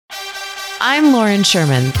I'm Lauren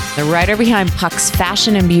Sherman, the writer behind Puck's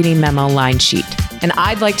Fashion and Beauty Memo line sheet, and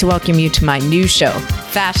I'd like to welcome you to my new show,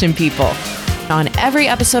 Fashion People. On every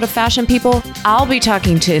episode of Fashion People, I'll be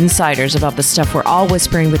talking to insiders about the stuff we're all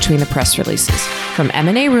whispering between the press releases, from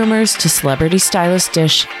M&A rumors to celebrity stylist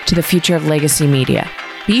dish to the future of legacy media.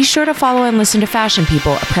 Be sure to follow and listen to Fashion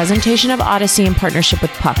People, a presentation of Odyssey in partnership with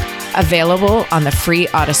Puck, available on the free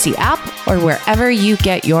Odyssey app or wherever you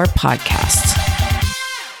get your podcasts.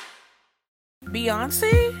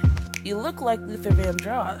 Beyonce? You look like Luther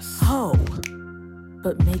Vandross. Oh,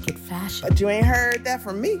 but make it fashion. But you ain't heard that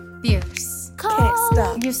from me. Fierce. Can't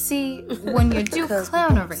stop. You see, when you do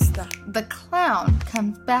clownery, the clown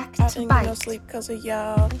comes back I to didn't bite. get no sleep because of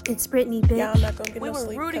y'all. It's Brittany, bitch. Y'all not gonna get We no were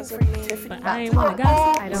sleep rooting because for of me. Tiffany. But I ain't want to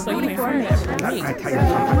gossip. I don't so you ain't heard that from me.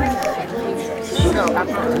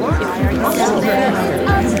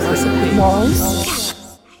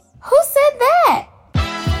 Who said that?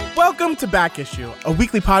 Welcome to Back Issue, a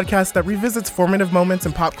weekly podcast that revisits formative moments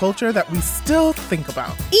in pop culture that we still think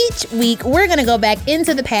about. Each week, we're going to go back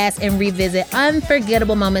into the past and revisit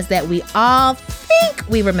unforgettable moments that we all think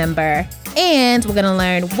we remember. And we're going to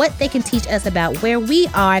learn what they can teach us about where we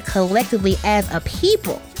are collectively as a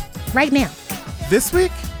people right now. This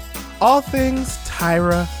week, all things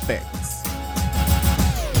Tyra Banks.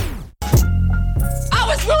 I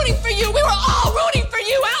was rooting for you. We were all rooting for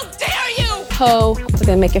you. How dare you? Ho, we're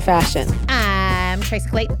gonna make it fashion. I'm Tracy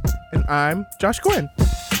Clayton. And I'm Josh Quinn.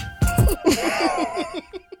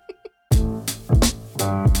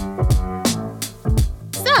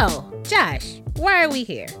 So, Josh, why are we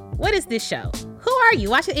here? What is this show? Who are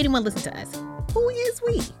you? Why should anyone listen to us? Who is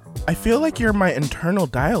we? I feel like you're my internal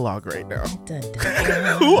dialogue right now. Dun, dun,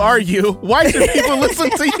 dun. Who are you? Why should people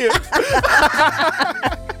listen to you?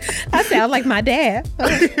 I sound like my dad.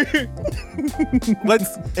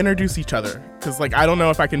 Let's introduce each other, because I don't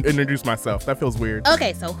know if I can introduce myself. That feels weird.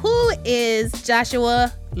 Okay, so who is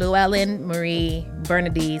Joshua Llewellyn Marie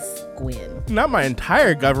Bernadise Gwynn? Not my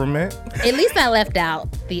entire government. At least I left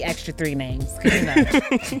out the extra 3 names. 'Cause, you know.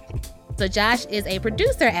 So Josh is a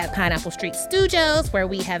producer at Pineapple Street Studios, where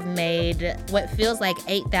we have made what feels like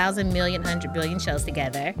 8,000 million, 100 billion shows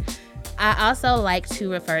together. I also like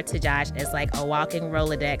to refer to Josh as like a walking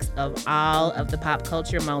Rolodex of all of the pop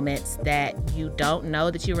culture moments that you don't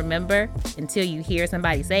know that you remember until you hear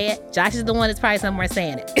somebody say it. Josh is the one that's probably somewhere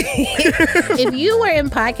saying it. If you were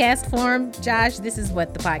in podcast form, Josh, this is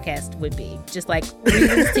what the podcast would be. Just like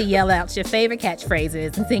reasons to yell out your favorite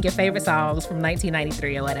catchphrases and sing your favorite songs from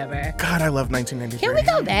 1993 or whatever. God, I love 1993. Can we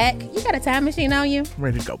go back? You got a time machine on you? I'm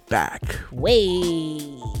ready to go back. Way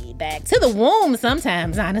back to the womb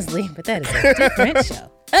sometimes, honestly, but that is a different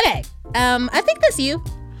show. Okay, I think that's you.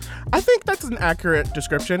 I think that's an accurate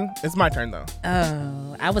description. It's my turn, though.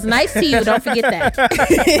 Oh, I was nice to you. Don't forget that.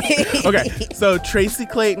 Okay, so Tracy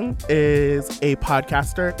Clayton is a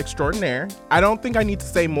podcaster extraordinaire. I don't think I need to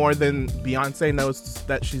say more than Beyonce knows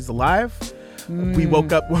that she's alive. We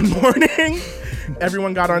woke up one morning,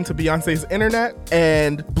 everyone got onto Beyonce's internet,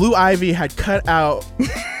 and Blue Ivy had cut out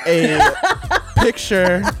a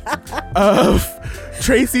picture of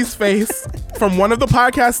Tracy's face from one of the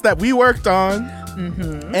podcasts that we worked on.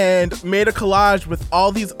 And made a collage with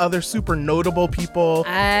all these other super notable people.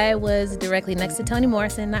 I was directly next to Toni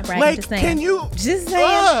Morrison, not bragging, just saying. Can you? Just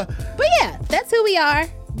saying. But yeah, that's who we are.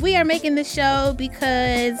 We are making this show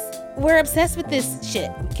because we're obsessed with this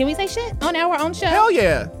shit. Can we say shit on our own show? Hell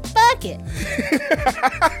yeah. Fuck it.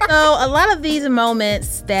 So a lot of these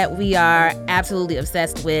moments that we are absolutely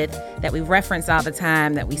obsessed with, that we reference all the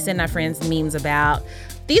time, that we send our friends memes about,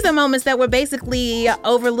 these are moments that were basically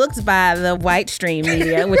overlooked by the white stream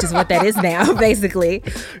media, which is what that is now, basically.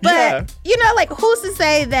 But, you know, who's to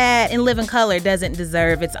say that In Living Color doesn't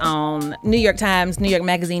deserve its own New York Times, New York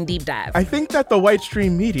Magazine deep dive? I think that the white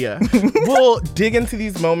stream media will dig into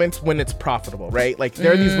these moments when it's profitable, right?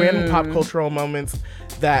 There are these random pop cultural moments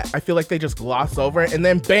that I feel like they just gloss over, and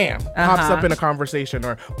then bam, pops up in a conversation,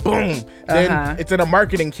 or boom, then it's in a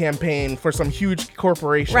marketing campaign for some huge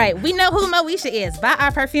corporation. Right. We know who Moesha is. Buy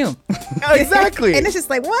our perfume. Exactly. And it's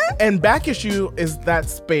just like, what? And Back Issue is that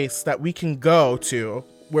space that we can go to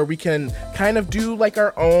where we can kind of do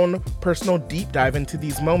our own personal deep dive into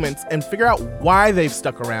these moments and figure out why they've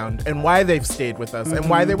stuck around and why they've stayed with us and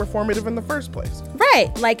why they were formative in the first place.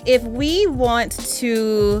 Right. If we want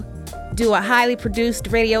to do a highly produced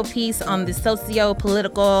radio piece on the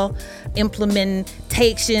socio-political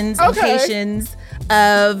implementations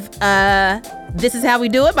of This Is How We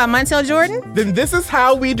Do It by Montel Jordan, then this is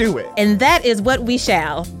how we do it. And that is what we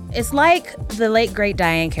shall It's like the late great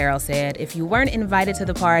Diane Carroll said, if you weren't invited to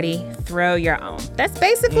the party, throw your own. That's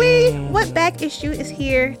basically what Back Issue is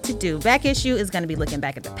here to do. Back Issue is going to be looking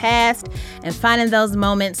back at the past and finding those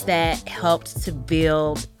moments that helped to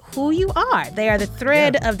build who you are. They are the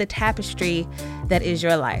thread of the tapestry that is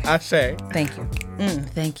your life. Ashe. Thank you.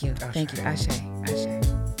 Thank you. Ashe. Thank you. Ashe. Ashe.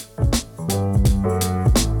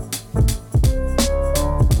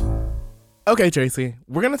 Okay, Tracy,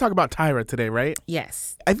 we're going to talk about Tyra today, right?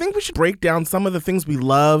 Yes. I think we should break down some of the things we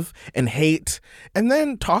love and hate, and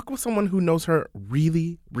then talk with someone who knows her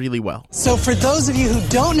really, really well. So for those of you who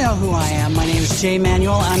don't know who I am, my name is Jay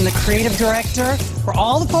Manuel. I'm the creative director for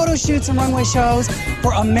all the photo shoots and runway shows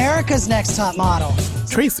for America's Next Top Model.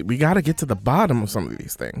 Tracy, we got to get to the bottom of some of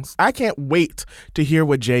these things. I can't wait to hear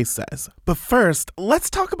what Jay says. But first, let's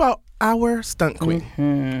talk about our stunt queen,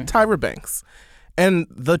 Tyra Banks. And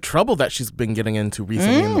the trouble that she's been getting into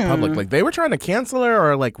recently in the public. Like, they were trying to cancel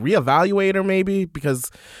her or, like, reevaluate her maybe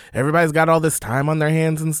because everybody's got all this time on their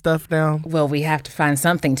hands and stuff now. Well, we have to find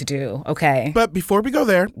something to do, okay? But before we go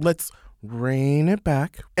there, let's rein it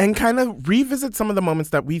back and kind of revisit some of the moments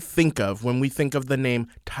that we think of when we think of the name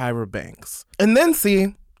Tyra Banks. And then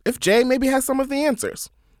see if Jay maybe has some of the answers.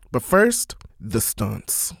 But first, the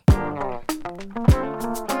stunts.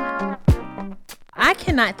 I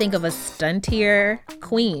cannot think of a stuntier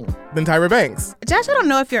queen than Tyra Banks. Josh, I don't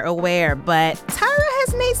know if you're aware, but Tyra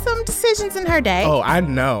has made some decisions in her day. Oh, I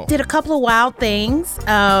know. Did a couple of wild things,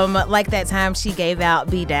 like that time she gave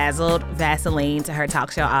out Bedazzled Vaseline to her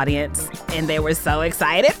talk show audience, and they were so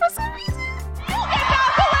excited for some reason.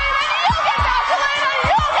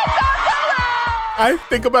 I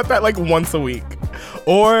think about that like once a week.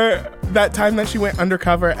 Or that time that she went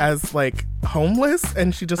undercover as like homeless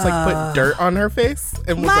and she just like put dirt on her face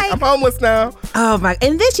and was like, I'm homeless now. Oh my,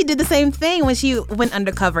 and then she did the same thing when she went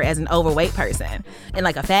undercover as an overweight person in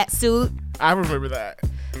like a fat suit. I remember that.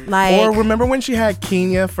 Like, or remember when she had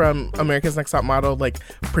Kenya from America's Next Top Model like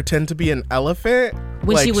pretend to be an elephant?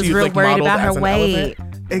 When like, she was real worried about her weight.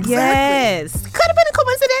 Exactly. Yes. Could have been a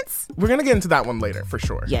coincidence. We're going to get into that one later for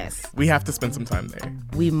sure. Yes. We have to spend some time there.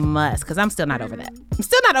 We must, because I'm still not over that. I'm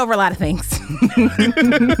still not over a lot of things.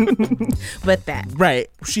 But that. Right.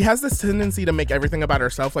 She has this tendency to make everything about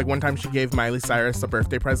herself. Like one time she gave Miley Cyrus a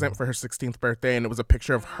birthday present for her 16th birthday and it was a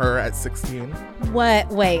picture of her at 16. What?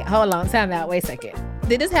 Wait, hold on. Time out. Wait a second.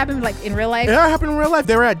 Did this happen like in real life? Yeah, it happened in real life.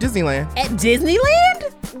 They were at Disneyland. At Disneyland?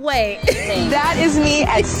 Wait. That is me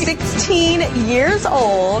at 16 years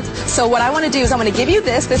old. So what I want to do is I'm going to give you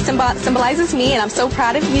this. This symbolizes me, and I'm so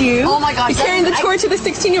proud of you. Oh my gosh. You're carrying the torch to the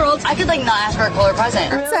 16-year-olds. I could like not ask for a cooler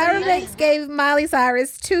present. Tyra Banks gave Miley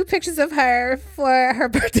Cyrus 2 pictures of her for her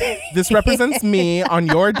birthday. This represents me on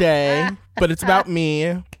your day, but it's about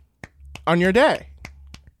me on your day.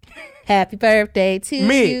 Happy birthday to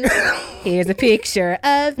you. Here's a picture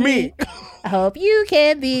of me. I hope you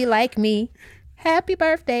can be like me. Happy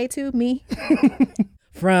birthday to me.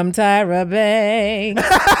 From Tyra Banks.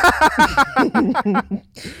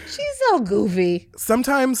 She's so goofy.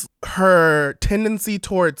 Sometimes her tendency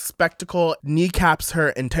towards spectacle kneecaps her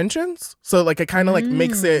intentions. So like it kind of like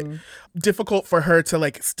makes it difficult for her to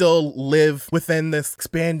like still live within this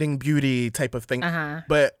expanding beauty type of thing.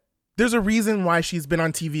 But there's a reason why she's been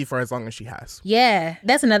on TV for as long as she has. Yeah,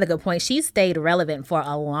 that's another good point. She's stayed relevant for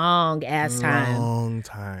a long ass time. Long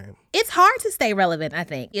time. It's hard to stay relevant, I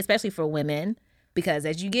think, especially for women. Because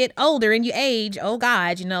as you get older and you age, oh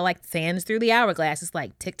God, you know, like sands through the hourglass. It's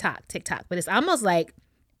like tick-tock, tick-tock. But it's almost like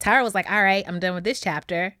Tyra was like, all right, I'm done with this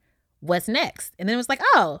chapter. What's next? And then it was like,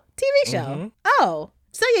 oh, TV show. Oh.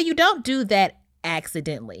 So yeah, you don't do that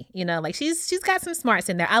accidentally. You know, like she's got some smarts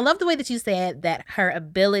in there. I love the way that you said that her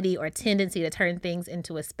ability or tendency to turn things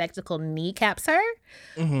into a spectacle kneecaps her.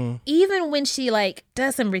 Even when she like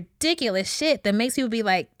does some ridiculous shit that makes people be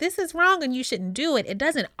like, this is wrong and you shouldn't do it. It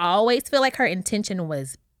doesn't always feel like her intention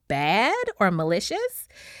was bad or malicious.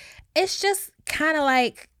 It's just kind of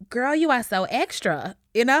like, girl, you are so extra.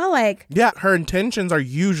 You know, like... Yeah, her intentions are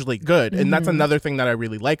usually good. And that's another thing that I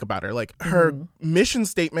really like about her. Like, her mission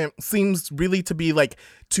statement seems really to be, like,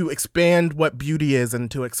 to expand what beauty is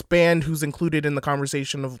and to expand who's included in the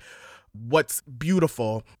conversation of what's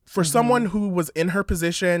beautiful. For someone who was in her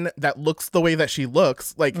position that looks the way that she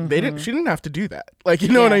looks, like, she didn't have to do that. Like, you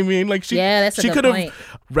know what I mean? Like, she could have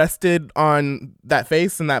rested on that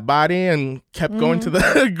face and that body and kept going to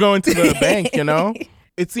the bank, you know?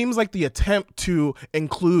 It seems like the attempt to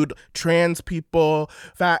include trans people,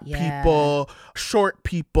 fat people, short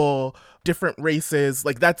people, different races,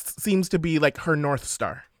 like that seems to be like her North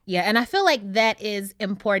Star. Yeah, and I feel like that is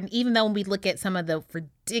important, even though when we look at some of the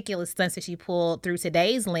ridiculous stunts that she pulled through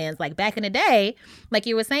today's lens. Like back in the day, like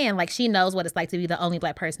you were saying, like she knows what it's like to be the only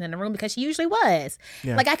Black person in the room because she usually was.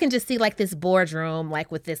 Yeah. Like I can just see like this boardroom,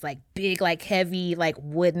 like with this like big, like heavy, like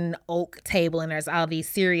wooden oak table, and there's all these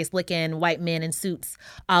serious looking white men in suits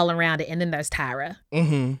all around it. And then there's Tyra.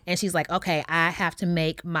 Mm-hmm. And she's like, okay, I have to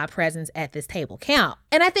make my presence at this table count.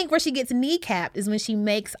 And I think where she gets kneecapped is when she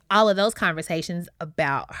makes all of those conversations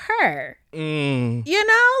about her. You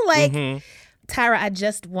know, like Tyra, I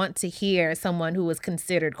just want to hear someone who is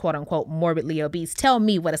considered quote unquote morbidly obese tell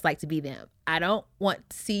me what it's like to be them. I don't want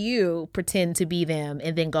to see you pretend to be them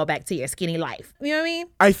and then go back to your skinny life. You know what I mean?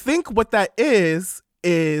 I think what that is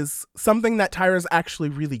something that Tyra's actually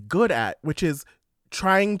really good at, which is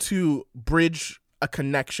trying to bridge a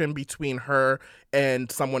connection between her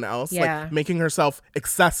and someone else, like making herself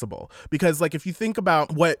accessible. Because like if you think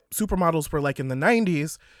about what supermodels were like in the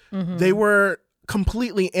 90s, they were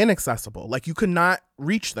completely inaccessible. Like you could not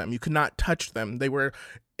reach them, you could not touch them. They were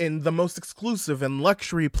in the most exclusive and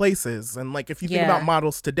luxury places. And like if you think about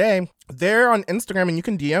models today, they're on Instagram and you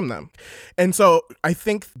can DM them. And so I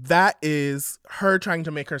think that is her trying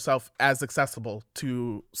to make herself as accessible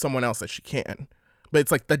to someone else as she can. But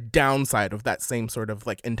it's like the downside of that same sort of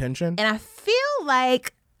like intention. And I feel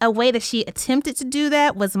like a way that she attempted to do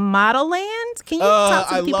that was Model Land. Can you talk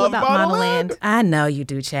to the people about Model Land? I know you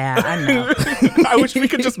do, Chad. I know. I wish we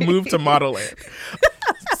could just move to Model Land.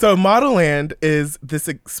 So Model Land is this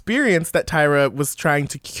experience that Tyra was trying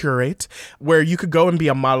to curate where you could go and be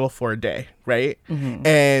a model for a day, right?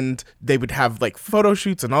 And they would have like photo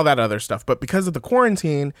shoots and all that other stuff. But because of the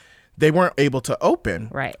quarantine, they weren't able to open.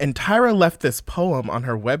 Right. And Tyra left this poem on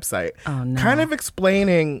her website, kind of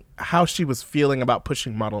explaining how she was feeling about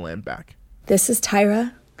pushing Model Land back. This is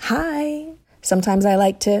Tyra. Hi. Sometimes I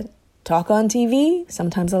like to talk on TV.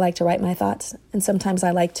 Sometimes I like to write my thoughts. And sometimes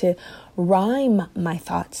I like to rhyme my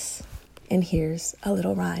thoughts. And here's a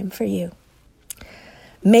little rhyme for you.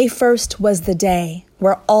 May 1st was the day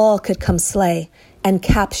where all could come slay and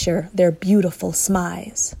capture their beautiful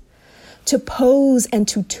smiles. To pose and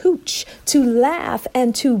to tooch, to laugh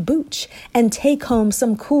and to booch, and take home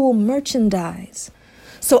some cool merchandise.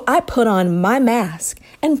 So I put on my mask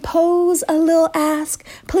and pose a little ask,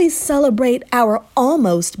 please celebrate our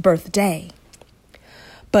almost birthday.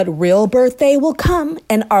 But real birthday will come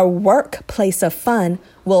and our workplace of fun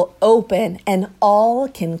will open and all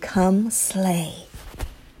can come slay.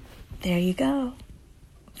 There you go.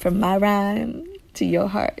 From my rhyme to your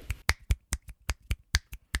heart.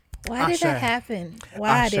 Why did that happen?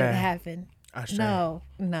 Why did it happen? Ashe. No,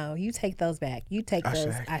 you take those back. You take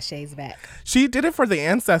those Ashes back. She did it for the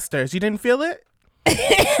ancestors. You didn't feel it?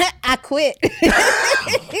 I quit.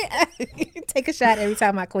 Take a shot every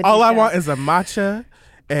time I quit. All I want is a matcha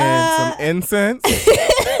and some incense,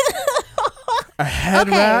 a head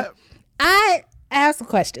wrap. I have some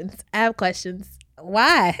questions.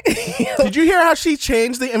 Why? Did you hear how she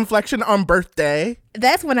changed the inflection on birthday?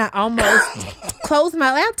 That's when I almost closed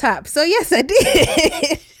my laptop. So yes, I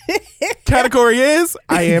did. Category is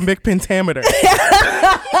iambic pentameter.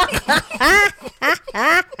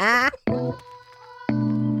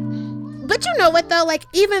 But you know what though? Like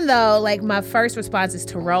even though like my first response is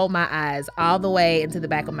to roll my eyes all the way into the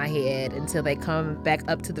back of my head until they come back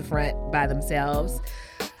up to the front by themselves,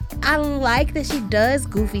 I like that she does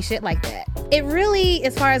goofy shit like that. It really,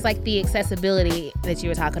 as far as like the accessibility that you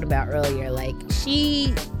were talking about earlier, like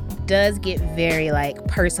she does get very like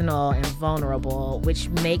personal and vulnerable, which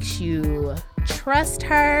makes you trust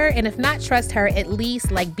her. And if not trust her, at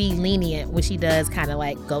least like be lenient when she does kind of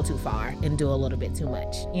like go too far and do a little bit too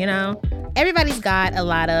much, you know? Everybody's got a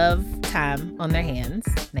lot of time on their hands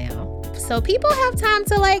now. So people have time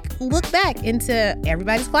to like look back into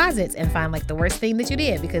everybody's closets and find like the worst thing that you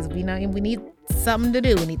did, because we know we need something to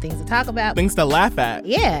do. We need things to talk about. Things to laugh at.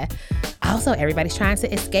 Yeah. Also, everybody's trying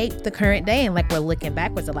to escape the current day and like we're looking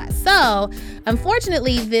backwards a lot. So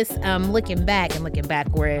unfortunately, this looking back and looking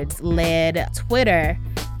backwards led Twitter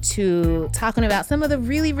to talking about some of the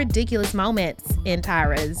really ridiculous moments in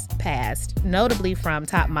Tyra's past, notably from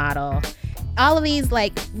Top Model. All of these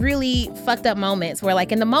like really fucked up moments where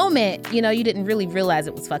like in the moment, you know, you didn't really realize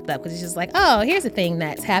it was fucked up because it's just like, oh, here's a thing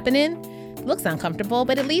that's happening. It looks uncomfortable,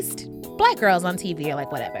 but at least Black girls on TV are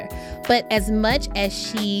like whatever. But as much as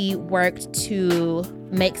she worked to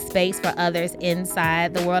make space for others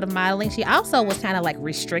inside the world of modeling, she also was kind of like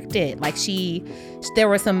restricted. Like there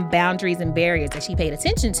were some boundaries and barriers that she paid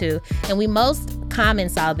attention to. And we most common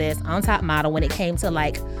saw this on Top Model when it came to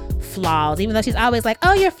like flaws, even though she's always like,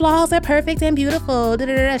 oh, your flaws are perfect and beautiful.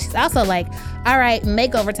 She's also like, all right,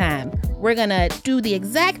 makeover time. we're gonna do the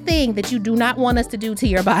exact thing that you do not want us to do to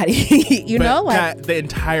your body. you but know, like that the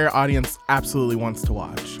entire audience absolutely wants to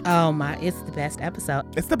watch. Oh my, it's the best episode.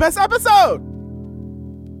 It's the best episode.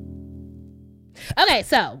 Okay,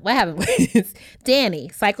 so what happened was Danny,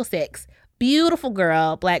 cycle 6, beautiful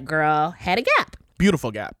girl, black girl, had a gap.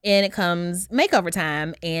 Beautiful gap. And it comes makeover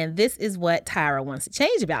time, and this is what Tyra wants to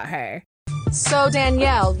change about her. So,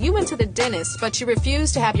 Danielle, you went to the dentist, but you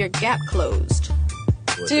refused to have your gap closed.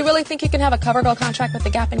 Do you really think you can have a CoverGirl contract with the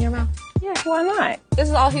gap in your mouth? Yeah, why not? This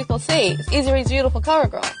is all people see. It's Easy Reads Beautiful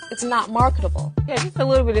CoverGirl. It's not marketable. Yeah, just a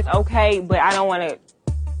little bit is okay, but I don't want to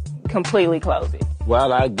completely close it.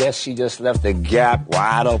 Well, I guess she just left the gap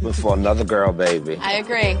wide open for another girl, baby. I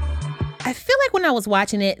agree. I feel like when I was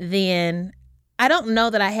watching it then, I don't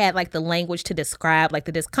know that I had like the language to describe like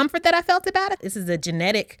the discomfort that I felt about it. This is a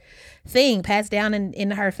genetic thing passed down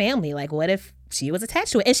in her family. Like, what if she was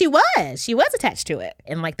attached to it? And she was attached to it.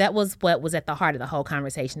 And like, that was what was at the heart of the whole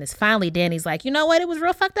conversation is finally Danny's like, you know what? It was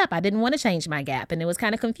real fucked up. I didn't want to change my gap. And it was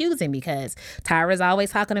kind of confusing because Tyra's always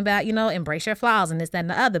talking about, you know, embrace your flaws and this, that, and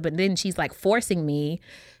the other. But then she's like forcing me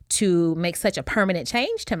to make such a permanent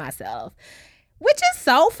change to myself, which is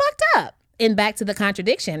so fucked up. And back to the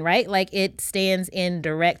contradiction, right? Like it stands in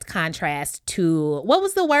direct contrast to, what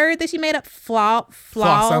was the word that she made up?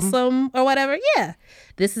 Flawsome or whatever? Yeah.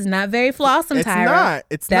 This is not very flawsome, Tyra.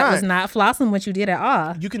 That was not flawsome what you did at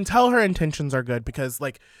all. You can tell her intentions are good because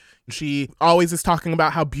like she always is talking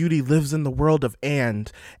about how beauty lives in the world of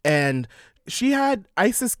and she had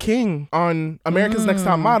Isis King on America's Next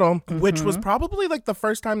Top Model, which was probably like the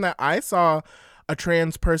first time that I saw a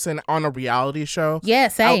trans person on a reality show. Yeah,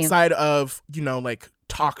 same. Outside of, you know, like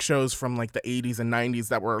talk shows from like the 80s and 90s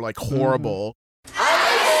that were like horrible.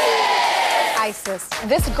 Isis,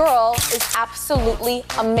 this girl is absolutely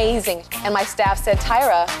amazing. And my staff said,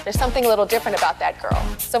 Tyra, there's something a little different about that girl.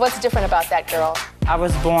 So what's different about that girl? I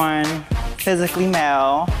was born physically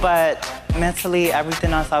male, but mentally,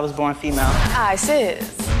 everything else, I was born female.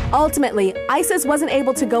 Isis. Ultimately, Isis wasn't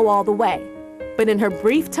able to go all the way. But in her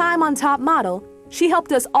brief time on Top Model, she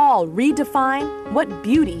helped us all redefine what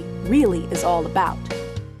beauty really is all about.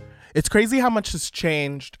 It's crazy how much has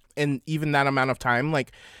changed in even that amount of time.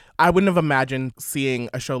 Like, I wouldn't have imagined seeing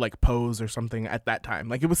a show like Pose or something at that time.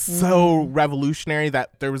 Like, it was so revolutionary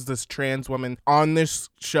that there was this trans woman on this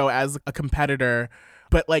show as a competitor,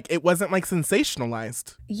 but like it wasn't like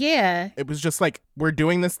sensationalized. Yeah. It was just like, we're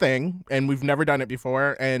doing this thing and we've never done it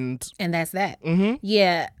before, and that's that.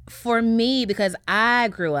 Yeah. For me, because I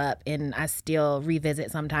grew up and I still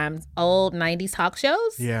revisit sometimes old 90s talk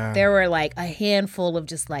shows. Yeah. There were like a handful of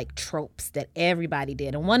just like tropes that everybody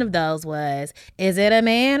did. And one of those was, is it a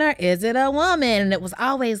man or is it a woman? And it was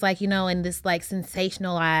always like, you know, in this like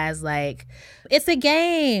sensationalized, like, it's a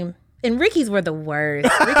game. And Ricky's were the worst.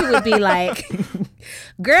 Ricky would be like,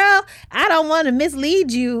 girl, I don't want to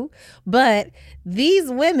mislead you, but these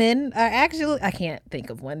women are actually, I can't think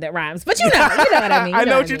of one that rhymes, but you know what I mean. I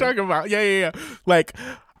know what you're talking about. Yeah. Like,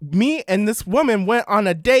 me and this woman went on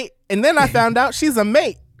a date, and then I found out she's a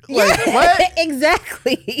mate. Like, what?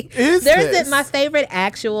 Exactly. My favorite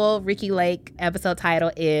actual Ricky Lake episode title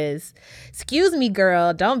is, excuse me,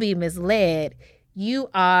 girl, don't be misled. You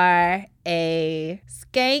are a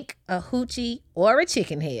skank, a hoochie, or a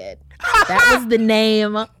chicken head. That was the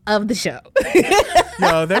name of the show.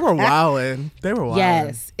 No, they were wildin'.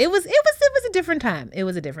 Yes. It was a different time.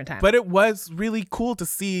 But it was really cool to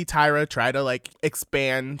see Tyra try to like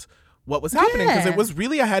expand what was happening, because it was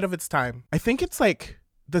really ahead of its time. I think it's like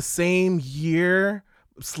the same year,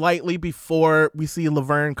 slightly before, we see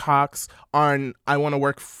Laverne Cox on I Want to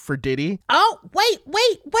Work for Diddy. Oh, wait.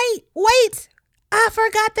 I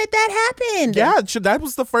forgot that happened. Yeah, that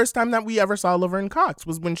was the first time that we ever saw Laverne Cox,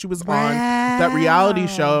 was when she was on that reality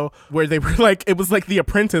show where they were like, it was like The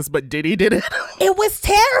Apprentice, but Diddy did it. It was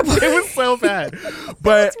terrible. It was so bad.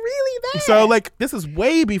 But it's really bad. So like, this is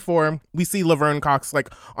way before we see Laverne Cox like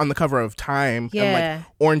on the cover of Time and like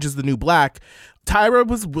Orange is the New Black. Tyra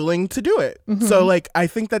was willing to do it. So like, I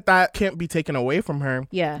think that can't be taken away from her.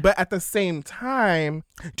 Yeah. But at the same time,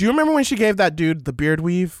 do you remember when she gave that dude the beard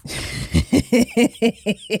weave?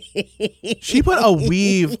 She put a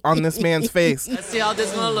weave on this man's face. Let's see how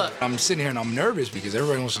this gonna look. I'm sitting here and I'm nervous because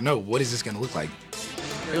everybody wants to know, what is this gonna look like?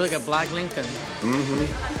 You look at Black Lincoln.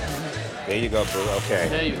 There you go, boo. Okay.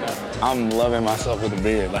 There you go. I'm loving myself with the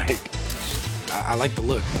beard. Like, I like the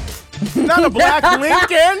look. Not a Black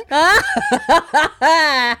Lincoln.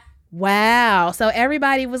 Wow. So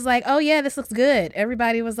everybody was like, oh yeah, this looks good.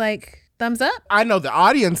 Everybody was like, thumbs up. I know the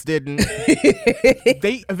audience didn't.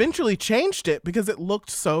 They eventually changed it because it looked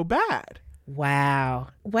so bad. Wow.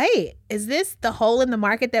 Wait, is this the hole in the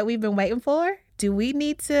market that we've been waiting for? Do we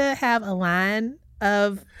need to have a line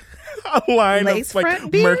of lace like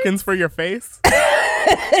front beards? Merkins for your face?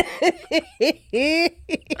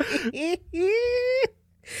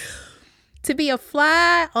 To be a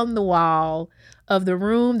fly on the wall of the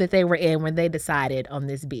room that they were in when they decided on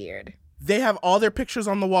this beard. They have all their pictures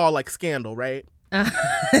on the wall like Scandal, right? And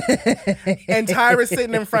Tyra's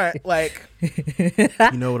sitting in front like,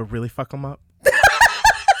 you know what'll really fuck them up?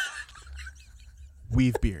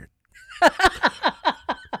 Weave beard.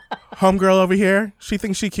 Homegirl over here, she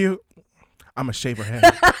thinks she cute. I'ma shave her head.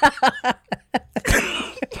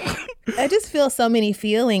 I just feel so many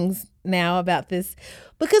feelings now about this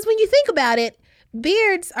because when you think about it,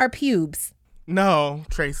 beards are pubes. No,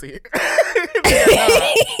 Tracy.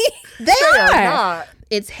 They are not.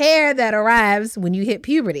 It's hair that arrives when you hit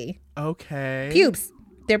puberty. Okay. Pubes.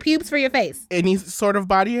 They're pubes for your face. Any sort of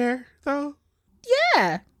body hair, though?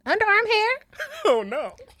 Yeah. Underarm hair. Oh,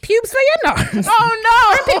 no. Pubes for your arms. Oh, no.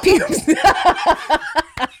 Armpit pubes.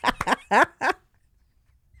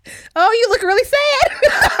 Oh, you look really sad.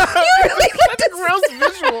 You really look That's a gross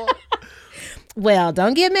visual. Well,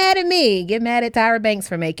 don't get mad at me. Get mad at Tyra Banks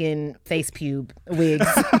for making face pube wigs.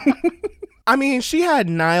 I mean, she had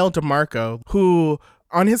Niall DeMarco, who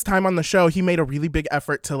on his time on the show, he made a really big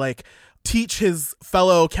effort to like teach his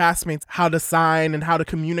fellow castmates how to sign and how to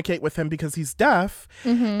communicate with him because he's deaf.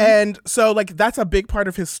 Mm-hmm. And so like that's a big part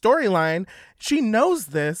of his storyline. She knows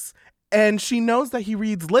this. And she knows that he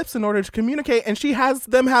reads lips in order to communicate. And she has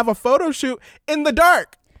them have a photo shoot in the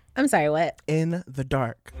dark. I'm sorry, what? In the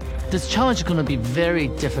dark. This challenge is going to be very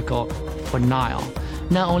difficult for Niall.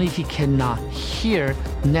 Not only he cannot hear,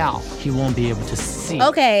 now he won't be able to see.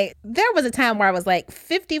 Okay, there was a time where I was like,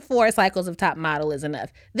 54 cycles of Top Model is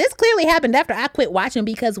enough. This clearly happened after I quit watching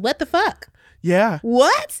because what the fuck? Yeah.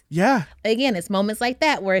 What? Yeah. Again, it's moments like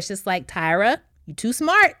that where it's just like, Tyra, you're too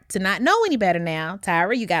smart to not know any better now.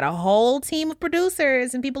 Tyra, you got a whole team of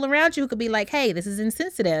producers and people around you who could be like, hey, this is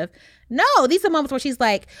insensitive. No, these are moments where she's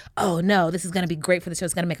like, oh no, this is going to be great for the show.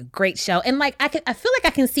 It's going to make a great show. And like, I feel like I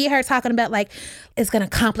can see her talking about like, it's going to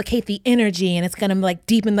complicate the energy and it's going to like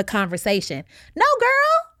deepen the conversation. No,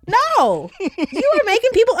 girl, no. You are making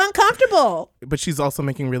people uncomfortable. But she's also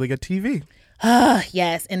making really good TV.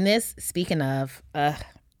 Yes. And this, speaking of,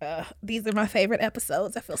 these are my favorite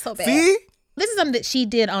episodes. I feel so bad. See? This is something that she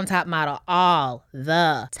did on Top Model all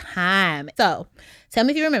the time. So tell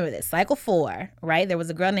me if you remember this. Cycle 4, right? There was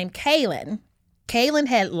a girl named Kaylin. Kaylin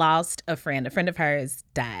had lost a friend. A friend of hers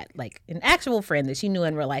died. Like an actual friend that she knew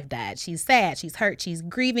in real life died. She's sad. She's hurt. She's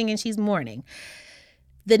grieving and she's mourning.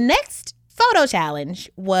 The next photo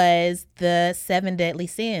challenge was the 7 Deadly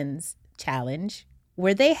Sins challenge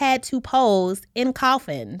where they had to pose in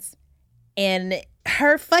coffins. And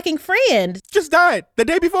her fucking friend just died the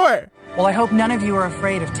day before. Well, I hope none of you are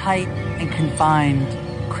afraid of tight and confined,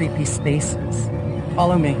 creepy spaces.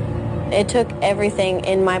 Follow me. It took everything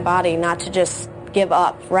in my body not to just give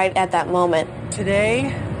up right at that moment.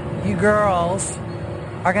 Today, you girls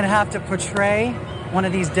are going to have to portray one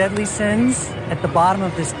of these deadly sins at the bottom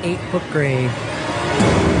of this 8-foot grave.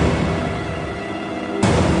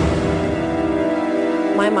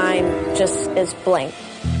 My mind just is blank.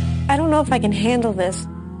 I don't know if I can handle this.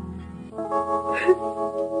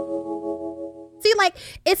 See, like,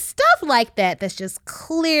 it's stuff like that that's just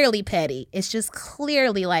clearly petty. It's just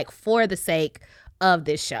clearly, like, for the sake of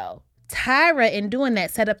this show. Tyra, in doing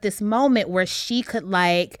that, set up this moment where she could,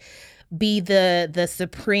 like, be the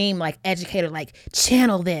supreme, like, educator, like,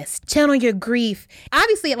 channel this, channel your grief.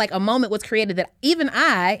 Obviously, like, a moment was created that even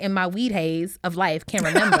I, in my weed haze of life, can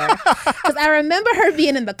remember. Because I remember her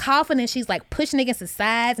being in the coffin and she's, like, pushing against the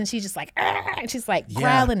sides and she's just like, and she's, like,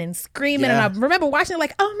 growling and screaming. Yeah. And I remember watching it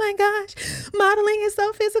like, oh, my gosh, modeling is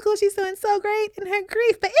so physical. She's doing so great in her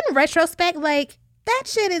grief. But in retrospect, like, that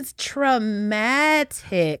shit is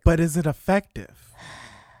traumatic. But is it effective?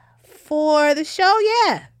 For the show,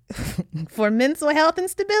 yeah. For mental health and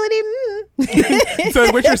stability.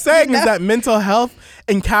 So what you're saying is that mental health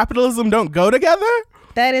and capitalism don't go together?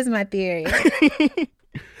 That is my theory.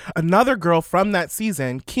 Another girl from that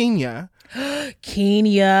season, Kenya.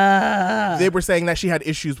 Kenya. They were saying that she had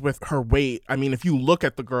issues with her weight. I mean, if you look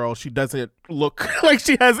at the girl, she doesn't look like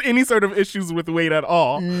she has any sort of issues with weight at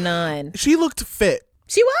all. None. She looked fit.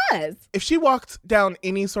 She was. If she walked down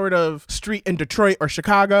any sort of street in Detroit or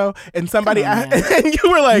Chicago and somebody and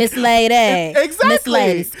you were like, Miss Lady. Exactly. Miss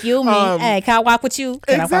Lady, excuse me. Hey, can I walk with you?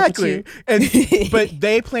 Can exactly. I walk with you? But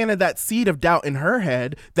they planted that seed of doubt in her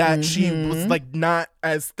head that she was like not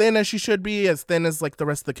as thin as she should be, as thin as like the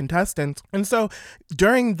rest of the contestants. And so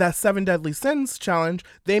during the 7 Deadly Sins challenge,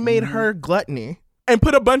 they made her gluttony. And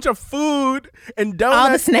put a bunch of food and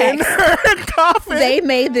donuts in her coffin. They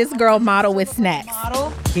made this girl model with snacks.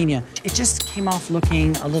 Kenya, it just came off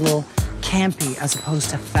looking a little campy as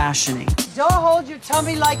opposed to fashioning. Don't hold your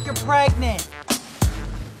tummy like you're pregnant.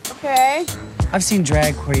 Okay. I've seen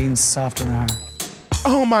drag queens softer than her.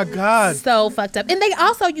 Oh my God. So fucked up. And they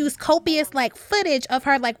also use copious like footage of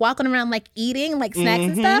her like walking around like eating like snacks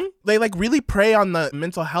and stuff. They like really prey on the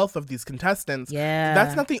mental health of these contestants. Yeah.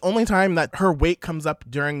 That's not the only time that her weight comes up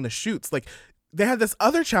during the shoots. Like they had this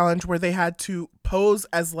other challenge where they had to pose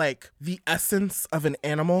as like the essence of an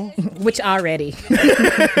animal. Which already.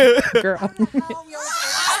 Girl.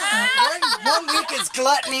 One week is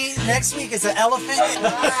gluttony, next week is an elephant.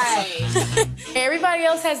 Right. Everybody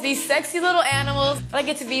else has these sexy little animals, but I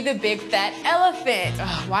get to be the big fat elephant.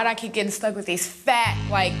 Ugh, why do I keep getting stuck with these fat,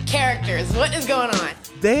 like, characters? What is going on?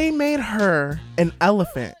 They made her an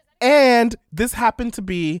elephant. And this happened to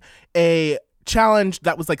be a challenge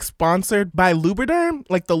that was like sponsored by Lubriderm,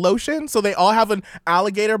 like the lotion. So they all have an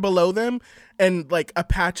alligator below them and like a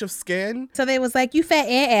patch of skin. So they was like, you fat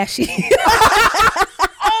and ashy.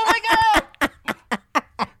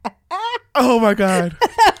 Oh my God.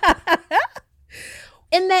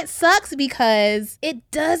 And that sucks because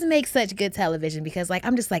it does make such good television because, like,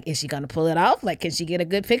 I'm just like, is she going to pull it off? Like, can she get a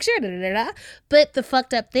good picture? Da, da, da, da. But the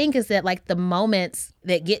fucked up thing is that, like, the moments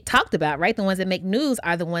that get talked about, right, the ones that make news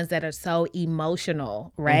are the ones that are so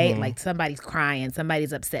emotional, right? Like, somebody's crying,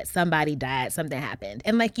 somebody's upset, somebody died, something happened.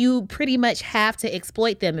 And, like, you pretty much have to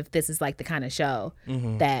exploit them if this is, like, the kind of show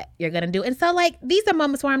that you're going to do. And so, like, these are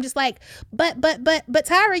moments where I'm just like, but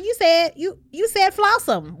Tyra, you said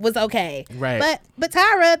Flossom was okay. Right. But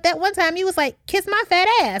Tyra, that one time you was like, kiss my fat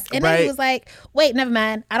ass. And then he was like, wait, never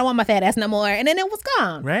mind. I don't want my fat ass no more. And then it was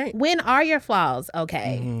gone. Right. When are your flaws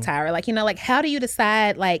okay, Tyra? Like, you know, like, how do you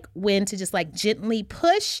decide, like, when to just, like, gently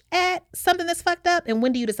push at something that's fucked up? And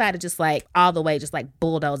when do you decide to just, like, all the way just, like,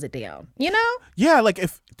 bulldoze it down? You know? Yeah, like,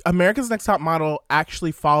 if America's Next Top Model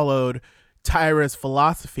actually followed Tyra's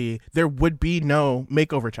philosophy, there would be no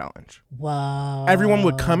makeover challenge. Wow. Everyone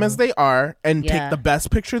would come as they are and take the best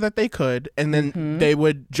picture that they could, and then they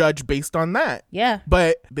would judge based on that. Yeah.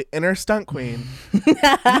 But the inner stunt queen,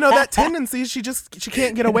 you know, that tendency, she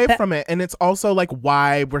can't get away from it. And it's also like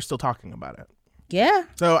why we're still talking about it. Yeah.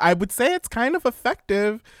 So I would say it's kind of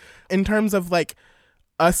effective in terms of like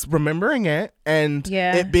us remembering it and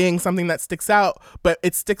it being something that sticks out, but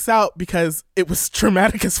it sticks out because it was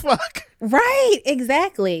traumatic as fuck. Right,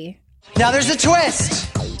 exactly. Now there's a twist.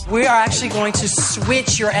 We are actually going to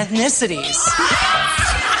switch your ethnicities.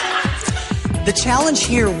 The challenge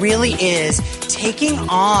here really is taking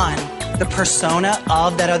on the persona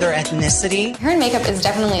of that other ethnicity. Hair and makeup is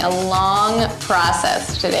definitely a long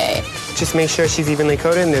process today. Just make sure she's evenly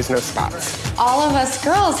coated and there's no spots. All of us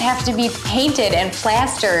girls have to be painted and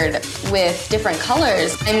plastered with different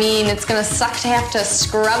colors. I mean, it's gonna suck to have to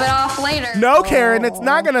scrub it off later. No, Karen, it's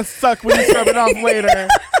not gonna suck when you scrub it off later.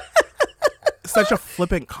 Such a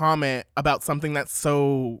flippant comment about something that's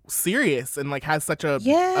so serious and like has such a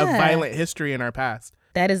violent history in our past.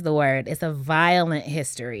 That is the word. It's a violent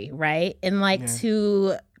history, right? And like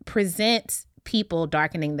to present people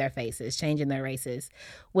darkening their faces, changing their races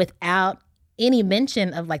without any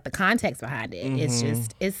mention of like the context behind it.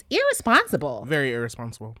 It's irresponsible. Very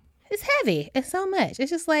irresponsible. It's heavy. It's so much.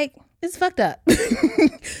 It's just like, it's fucked up.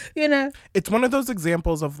 You know? It's one of those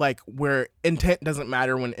examples of like where intent doesn't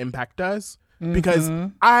matter when impact does. Because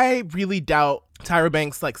I really doubt Tyra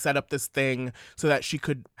Banks like set up this thing so that she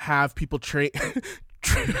could have people trading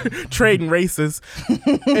races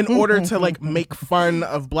in order to like make fun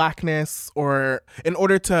of blackness or in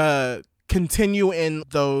order to continue in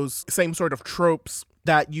those same sort of tropes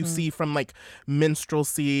that you see from like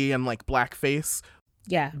minstrelsy and like blackface.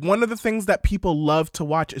 Yeah. One of the things that people love to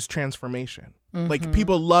watch is transformation. Like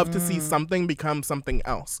people love to see something become something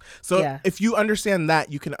else. So if you understand that,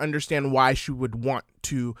 you can understand why she would want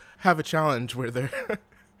to have a challenge where they're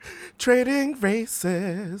trading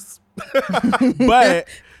races. But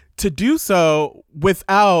to do so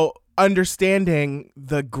without understanding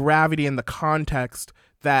the gravity and the context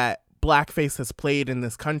that blackface has played in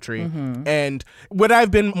this country. And would I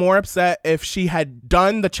have been more upset if she had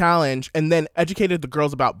done the challenge and then educated the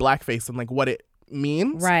girls about blackface and like what it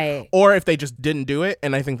means. Right. Or if they just didn't do it,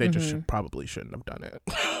 and I think they just probably shouldn't have done it.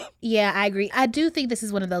 Yeah, I agree. I do think this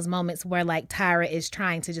is one of those moments where like Tyra is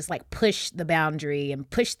trying to just like push the boundary and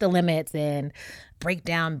push the limits and break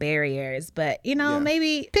down barriers. But,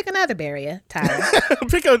 maybe pick another barrier, Tyra.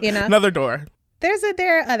 Pick another door. There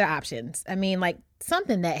are other options. I mean, like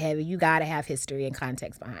something that heavy, you got to have history and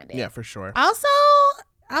context behind it. Yeah, for sure. Also,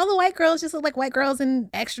 all the white girls just look like white girls in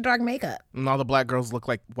extra dark makeup. And all the black girls look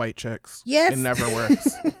like white chicks. Yes. It never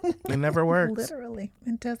works. It never works. Literally.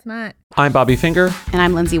 It does not. I'm Bobby Finger. And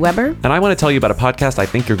I'm Lindsay Weber. And I want to tell you about a podcast I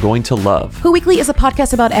think you're going to love. Who Weekly is a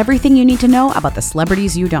podcast about everything you need to know about the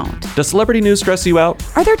celebrities you don't. Does celebrity news stress you out?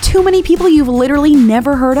 Are there too many people you've literally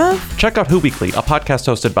never heard of? Check out Who Weekly, a podcast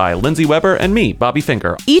hosted by Lindsay Weber and me, Bobby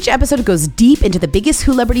Finger. Each episode goes deep into the biggest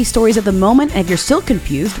celebrity stories of the moment, and if you're still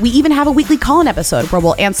confused, we even have a weekly call-in episode where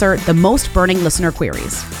we'll answer the most burning listener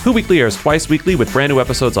queries. Who Weekly airs twice weekly with brand new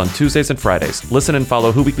episodes on Tuesdays and Fridays. Listen and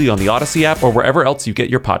follow Who Weekly on the Odyssey app or wherever else you get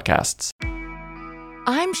your podcasts.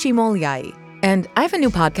 I'm Shimol Yai, and I have a new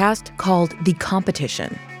podcast called The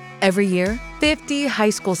Competition. Every year, 50 high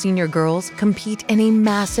school senior girls compete in a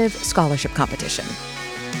massive scholarship competition.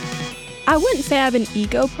 I wouldn't say I have an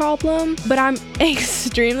ego problem, but I'm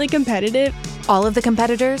extremely competitive. All of the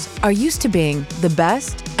competitors are used to being the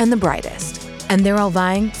best and the brightest, and they're all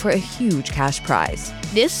vying for a huge cash prize.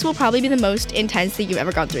 This will probably be the most intense thing you've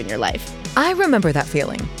ever gone through in your life. I remember that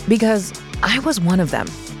feeling because I was one of them.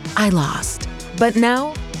 I lost. But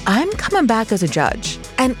now I'm coming back as a judge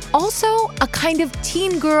and also a kind of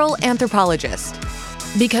teen girl anthropologist.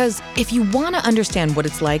 Because if you want to understand what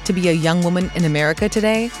it's like to be a young woman in America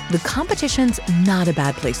today, the competition's not a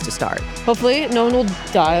bad place to start. Hopefully no one will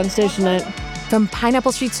die on stage tonight. From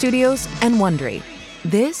Pineapple Street Studios and Wondery,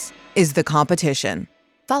 this is The Competition.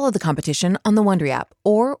 Follow The Competition on the Wondery app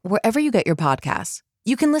or wherever you get your podcasts.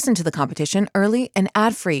 You can listen to The Competition early and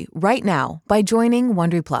ad-free right now by joining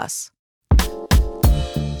Wondery Plus.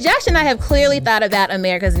 Josh and I have clearly thought about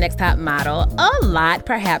America's Next Top Model a lot,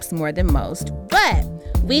 perhaps more than most, but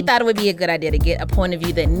we thought it would be a good idea to get a point of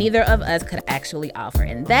view that neither of us could actually offer.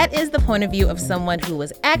 And that is the point of view of someone who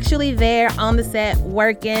was actually there on the set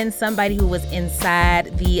working, somebody who was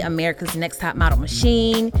inside the America's Next Top Model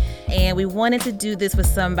machine. And we wanted to do this with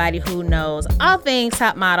somebody who knows all things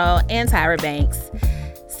Top Model and Tyra Banks.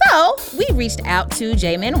 So we reached out to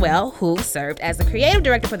Jay Manuel, who served as the creative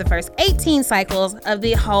director for the first 18 cycles of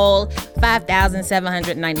the whole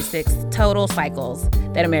 5,796 total cycles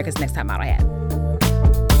that America's Next Top Model had.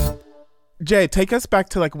 Jay, take us back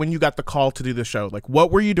to like when you got the call to do the show. Like, what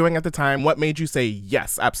were you doing at the time? What made you say,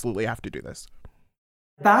 yes, absolutely have to do this?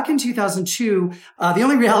 Back in 2002, the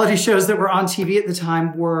only reality shows that were on TV at the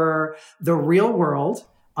time were The Real World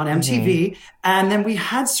on MTV, and then we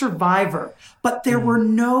had Survivor, but there were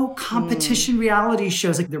no competition reality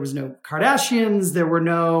shows. Like there was no Kardashians, there were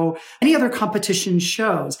no any other competition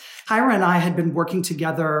shows. Tyra and I had been working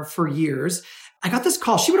together for years. I got this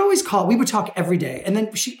call. She would always call. We would talk every day. And then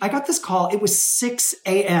I got this call. It was 6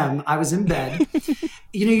 a.m. I was in bed.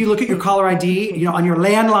 You look at your caller ID, on your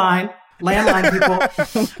landline people.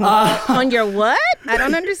 On your what? I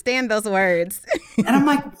don't understand those words. And I'm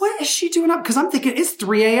like, what is she doing up? Because I'm thinking it's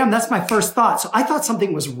 3 a.m. That's my first thought. So I thought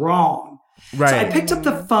something was wrong. Right. So I picked up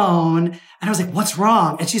the phone and I was like, what's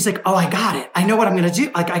wrong? And she's like, oh, I got it. I know what I'm going to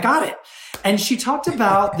do. Like, I got it. And she talked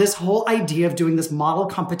about this whole idea of doing this model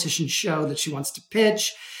competition show that she wants to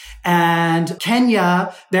pitch. And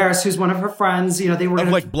Kenya Barris, who's one of her friends, they were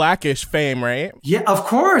like Blackish fame, right? Yeah, of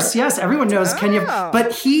course. Yes. Everyone knows Kenya.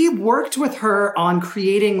 But he worked with her on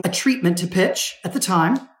creating a treatment to pitch at the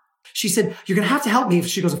time. She said, you're going to have to help me.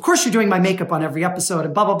 She goes, of course you're doing my makeup on every episode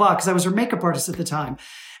and blah, blah, blah. Because I was her makeup artist at the time.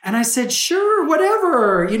 And I said, sure,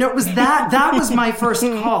 whatever. It was that was my first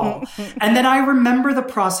call. And then I remember the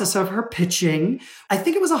process of her pitching. I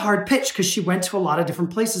think it was a hard pitch because she went to a lot of different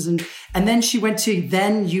places. And then she went to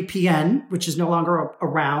then UPN, which is no longer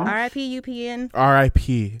around. R.I.P. UPN.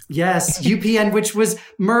 R.I.P. Yes, UPN, which was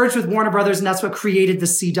merged with Warner Brothers. And that's what created the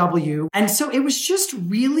CW. And so it was just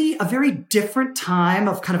really a very different time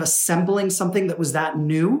of kind of assembling something that was that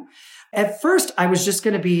new. At first, I was just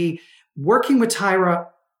going to be working with Tyra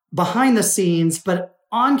behind the scenes, but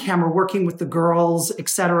on camera, working with the girls,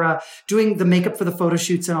 etc., doing the makeup for the photo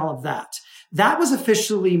shoots and all of that. That was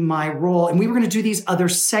officially my role. And we were going to do these other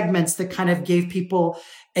segments that kind of gave people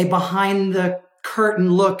a behind the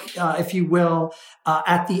curtain look, if you will,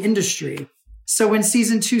 at the industry. So when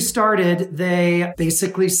season 2 started, they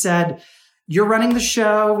basically said, you're running the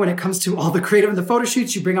show when it comes to all the creative and the photo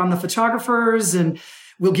shoots. You bring on the photographers and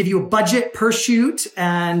we'll give you a budget per shoot.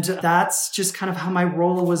 And that's just kind of how my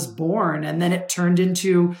role was born. And then it turned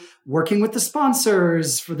into working with the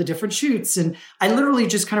sponsors for the different shoots. And I literally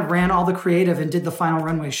just kind of ran all the creative and did the final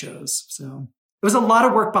runway shows. So it was a lot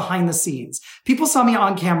of work behind the scenes. People saw me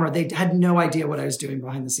on camera. They had no idea what I was doing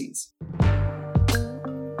behind the scenes.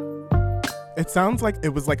 It sounds like it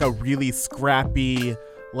was like a really scrappy,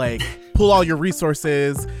 like pull all your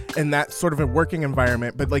resources in that sort of a working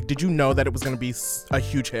environment. But like, did you know that it was going to be a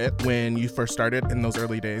huge hit when you first started in those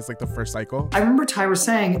early days, like the first cycle? I remember Tyra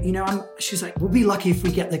saying, she's like, we'll be lucky if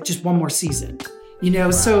we get like just one more season.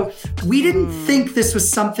 So we didn't think this was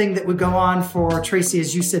something that would go on for, Tracy,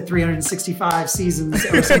 as you said, 365 seasons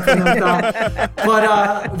or something like that. But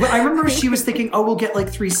I remember she was thinking, we'll get like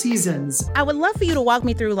 3 seasons. I would love for you to walk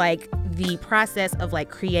me through like the process of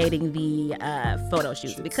like creating the photo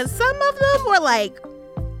shoots, because some of them were like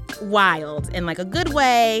wild in like a good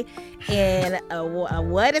way, in a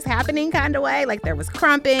what is happening kind of way. Like there was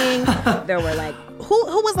crumping. There were like, who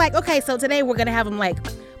was like, okay, so today we're going to have them like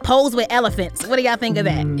pose with elephants. What do y'all think of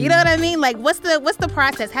that? You know what I mean? Like, what's the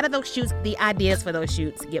process? How did those shoots, the ideas for those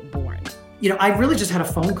shoots get born? I really just had a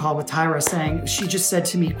phone call with Tyra saying, she just said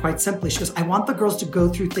to me quite simply, she goes, I want the girls to go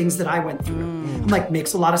through things that I went through. I'm like,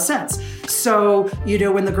 makes a lot of sense. So,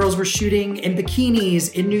 when the girls were shooting in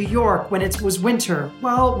bikinis in New York, when it was winter,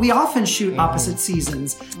 well, we often shoot opposite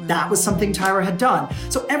seasons. That was something Tyra had done.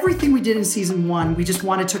 So everything we did in season 1, we just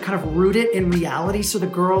wanted to kind of root it in reality so the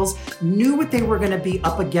girls knew what they were going to be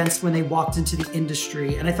up against when they walked into the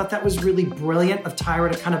industry. And I thought that was really brilliant of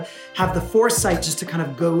Tyra to kind of have the foresight just to kind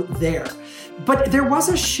of go there. But there was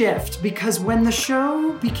a shift, because when the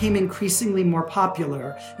show became increasingly more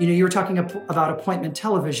popular, you were talking about appointment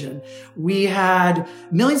television. We had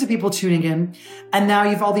millions of people tuning in, and now you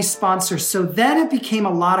have all these sponsors. So then it became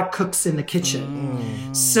a lot of cooks in the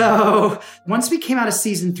kitchen. So once we came out of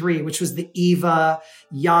season 3, which was the Eva,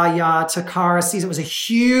 Yaya, Takara season, it was a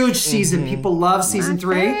huge season. People love season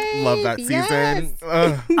 3. Love that season.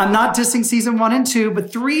 I'm not dissing season 1 and 2,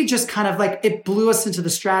 but 3 just kind of like, it blew us into the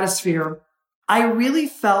stratosphere. I really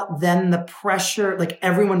felt then the pressure, like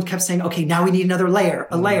everyone kept saying, okay, now we need another layer,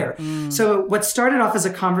 a layer. So what started off as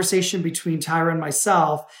a conversation between Tyra and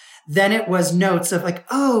myself, then it was notes of like,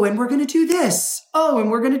 and we're going to do this. And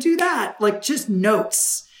we're going to do that. Like just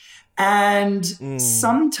notes. And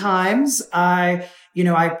sometimes I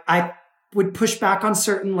would push back on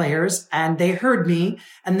certain layers and they heard me.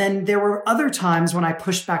 And then there were other times when I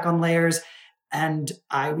pushed back on layers and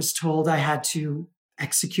I was told I had to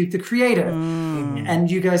execute the creative. And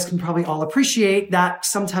you guys can probably all appreciate that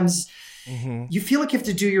sometimes you feel like you have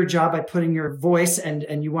to do your job by putting your voice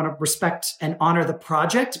and you want to respect and honor the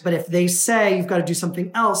project. But if they say you've got to do something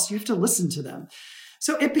else, you have to listen to them.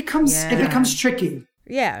 So it becomes tricky.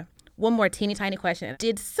 Yeah. One more teeny tiny question.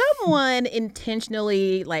 Did someone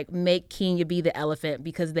intentionally like make Kenya be the elephant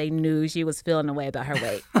because they knew she was feeling a way about her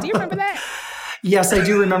weight? Do you remember that? Yes, I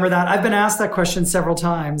do remember that. I've been asked that question several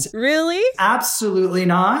times. Really? Absolutely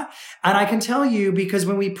not. And I can tell you, because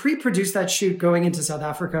when we pre-produced that shoot going into South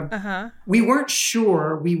Africa, we weren't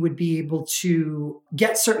sure we would be able to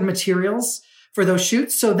get certain materials for those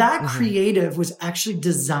shoots. So that creative was actually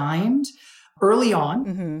designed early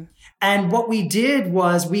on. And what we did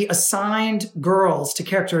was we assigned girls to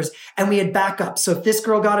characters and we had backup. So if this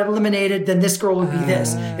girl got eliminated, then this girl would be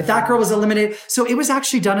this. If that girl was eliminated. So it was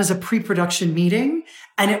actually done as a pre-production meeting,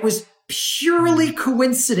 and it was purely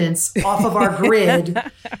coincidence off of our grid.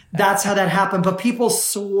 That's how that happened. But people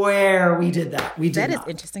swear we did that. We did That is not.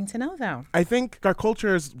 interesting to know, though. I think our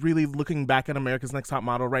culture is really looking back at America's Next Top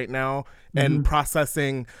Model right now and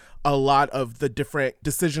processing a lot of the different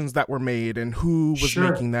decisions that were made and who was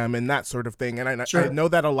making them and that sort of thing. And I know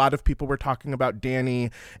that a lot of people were talking about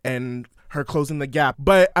Danny and her closing the gap,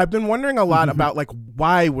 but I've been wondering a lot about like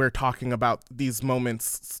why we're talking about these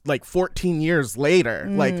moments like 14 years later.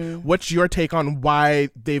 Like, what's your take on why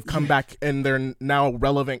they've come back and they're now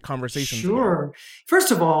relevant conversations? Sure.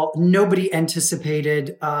 First of all, nobody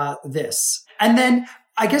anticipated this. And then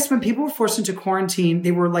I guess when people were forced into quarantine,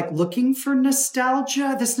 they were like looking for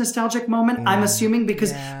nostalgia, this nostalgic moment, I'm assuming,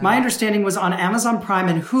 because my understanding was on Amazon Prime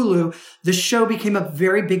and Hulu, the show became a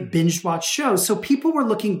very big binge watch show. So people were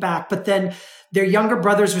looking back, but then their younger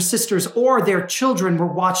brothers or sisters or their children were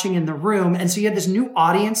watching in the room. And so you had this new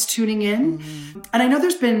audience tuning in. And I know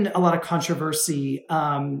there's been a lot of controversy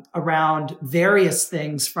around various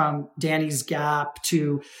things, from Danny's Gap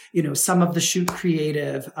to, some of the shoot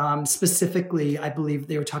creative. Specifically, I believe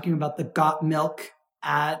they were talking about the Got Milk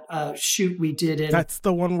at a shoot we did in... That's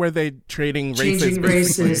the one where they trading races. Changing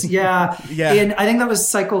races, yeah. And I think that was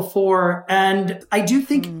cycle 4. And I do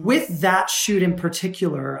think with that shoot in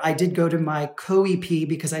particular, I did go to my co-EP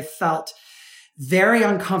because I felt very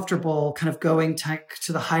uncomfortable kind of going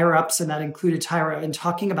to the higher ups, and that included Tyra, and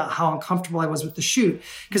talking about how uncomfortable I was with the shoot.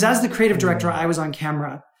 Because as the creative director, I was on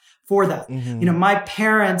camera for that. You know, my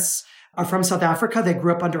parents are from South Africa. They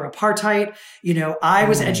grew up under apartheid. You know, I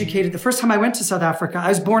was educated. The first time I went to South Africa, I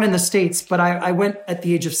was born in the States, but I went at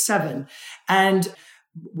the age of 7 and,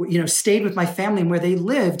 you know, stayed with my family where they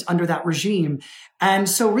lived under that regime. And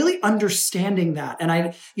so really understanding that. And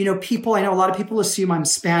I know a lot of people assume I'm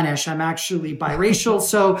Spanish. I'm actually biracial.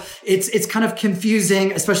 So it's kind of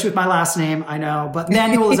confusing, especially with my last name. I know, but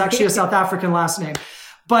Manuel is actually a South African last name.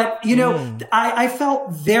 But, you know, I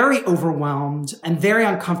felt very overwhelmed and very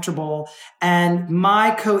uncomfortable. And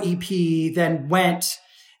my co-EP then went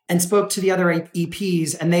and spoke to the other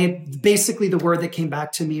EPs. And the word that came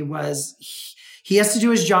back to me was, he has to do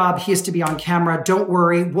his job. He has to be on camera. Don't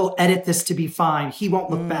worry. We'll edit this to be fine. He won't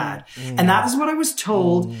look bad. And that is what I was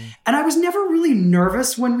told. And I was never really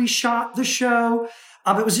nervous when we shot the show.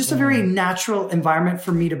 It was just a very natural environment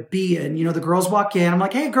for me to be in. You know, the girls walk in. I'm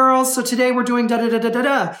like, hey, girls, so today we're doing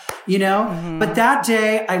da-da-da-da-da-da, you know? But that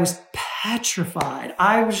day I was petrified.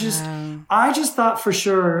 I just thought for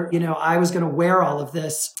sure, you know, I was going to wear all of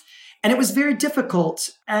this. And it was very difficult.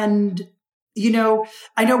 And, you know,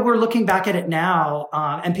 I know we're looking back at it now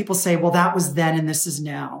and people say, well, that was then and this is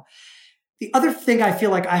now. The other thing I feel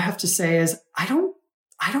like I have to say is I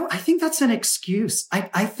think that's an excuse.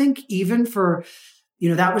 I think even for... You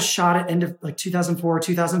know, that was shot at end of like 2004,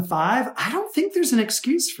 2005. I don't think there's an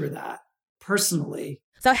excuse for that, personally.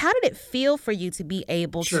 So how did it feel for you to be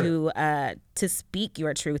able to speak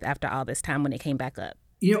your truth after all this time when it came back up?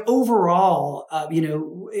 You know, overall,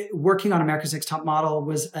 working on America's Next Top Model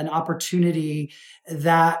was an opportunity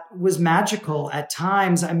that was magical at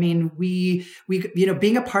times. I mean, we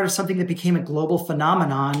being a part of something that became a global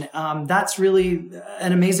phenomenon, that's really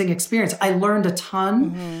an amazing experience. I learned a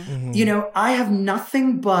ton. You know, I have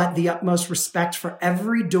nothing but the utmost respect for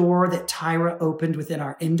every door that Tyra opened within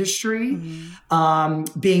our industry,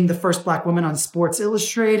 being the first Black woman on Sports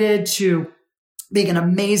Illustrated to being an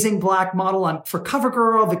amazing Black model for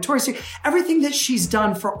CoverGirl, Victoria's Secret, everything that she's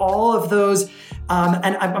done for all of those,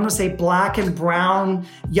 and I'm going to say Black and brown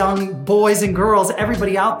young boys and girls,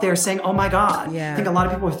 everybody out there saying, oh my God. I think a lot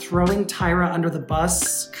of people are throwing Tyra under the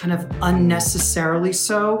bus, kind of unnecessarily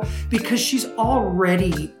so, because she's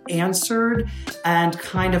already answered and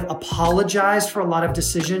kind of apologized for a lot of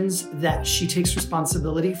decisions that she takes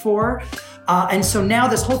responsibility for. And so now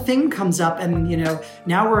this whole thing comes up and, you know,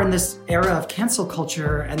 now we're in this era of cancel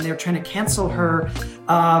culture and they're trying to cancel her.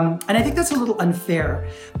 And I think that's a little unfair.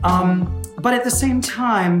 But at the same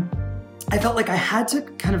time, I felt like I had to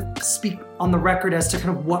kind of speak on the record as to kind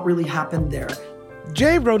of what really happened there.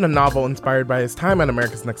 Jay wrote a novel inspired by his time on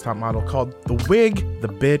America's Next Top Model called The Wig, The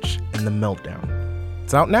Bitch, and The Meltdown.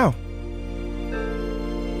 It's out now.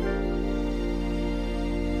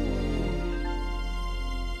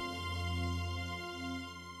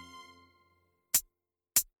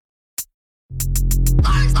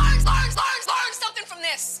 Learn something from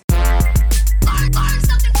this. Learn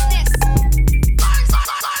something from this. Learn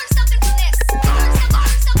something from this.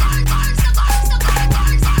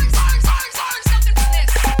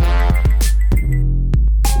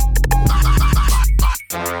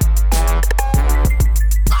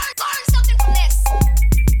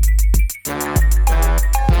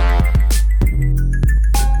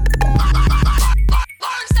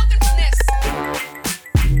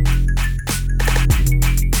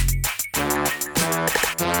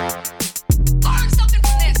 Learn something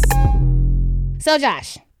from this. So,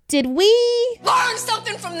 Josh, did we learn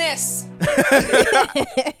something from this?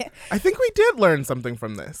 I think we did learn something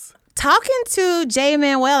from this. Talking to Jay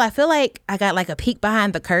Manuel, I feel like I got like a peek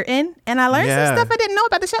behind the curtain and I learned some stuff I didn't know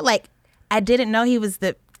about the show. Like, I didn't know he was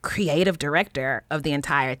the creative director of the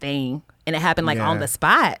entire thing. And it happened like on the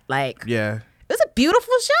spot. Like, it was a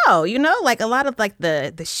beautiful show, you know, like a lot of like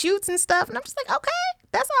the shoots and stuff. And I'm just like, okay,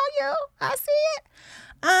 that's all you. I see it.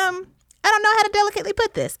 I don't know how to delicately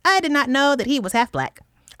put this. I did not know that he was half Black.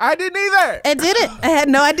 I didn't either. I didn't. I had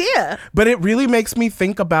no idea. But it really makes me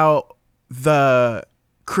think about the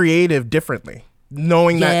creative differently.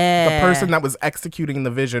 Knowing that the person that was executing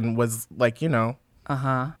the vision was like, you know,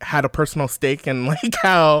 had a personal stake in like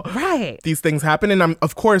how these things happen. And I'm,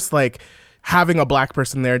 of course, like having a Black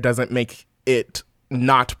person there doesn't make it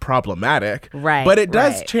not problematic. Right. But it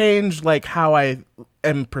does change like how I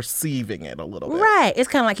am perceiving it a little bit. Right. It's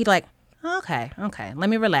kind of like he's like, Okay. Let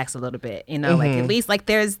me relax a little bit. You know, like at least like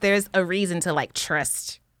there's a reason to like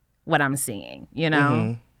trust what I'm seeing, you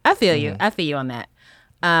know? I feel you. I feel you on that.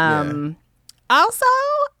 Also,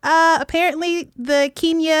 apparently the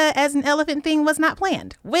Kenya as an elephant thing was not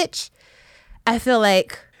planned, which I feel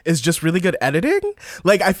like is just really good editing.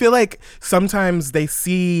 Like, I feel like sometimes they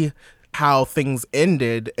see how things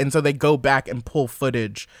ended, and so they go back and pull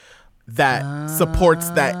footage that supports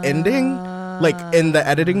that ending, like in the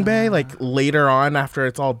editing bay, like later on after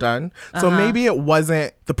it's all done. So maybe it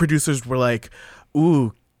wasn't, the producers were like,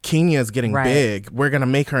 ooh, Kenya's getting big. We're going to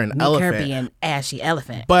make her an elephant. Make her be an ashy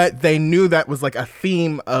elephant. But they knew that was like a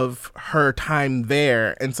theme of her time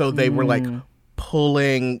there. And so they were like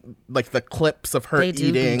pulling like the clips of her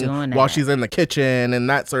eating while she's in the kitchen and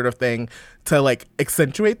that sort of thing to like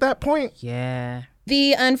accentuate that point. Yeah.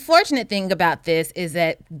 The unfortunate thing about this is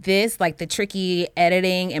that this, like the tricky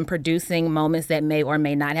editing and producing moments that may or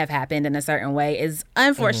may not have happened in a certain way, is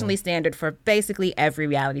unfortunately standard for basically every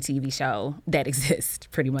reality TV show that exists,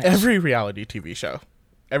 pretty much. Every reality TV show.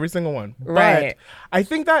 Every single one. Right. But I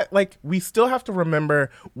think that like we still have to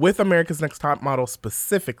remember with America's Next Top Model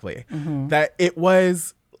specifically that it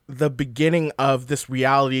was the beginning of this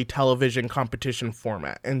reality television competition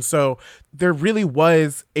format. And so there really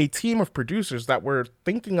was a team of producers that were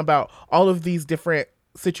thinking about all of these different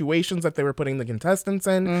situations that they were putting the contestants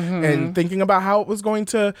in and thinking about how it was going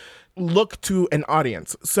to look to an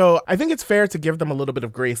audience. So I think it's fair to give them a little bit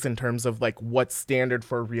of grace in terms of like what's standard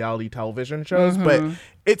for reality television shows, but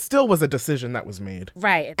it still was a decision that was made.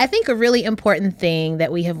 Right. I think a really important thing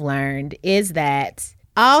that we have learned is that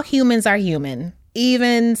all humans are human.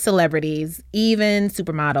 Even celebrities, even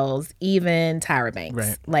supermodels, even Tyra Banks.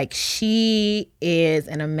 Right. Like, she is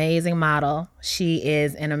an amazing model. She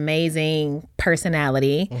is an amazing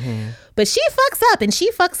personality. But she fucks up, and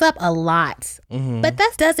she fucks up a lot. But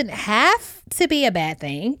that doesn't have to be a bad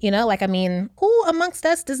thing. You know, like, I mean, who amongst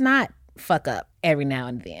us does not fuck up every now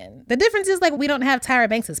and then? The difference is, like, we don't have Tyra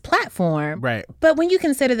Banks' platform. Right. But when you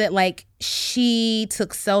consider that, like, she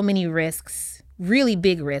took so many risks, really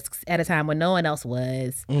big risks at a time when no one else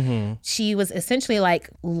was. She was essentially like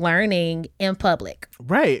learning in public.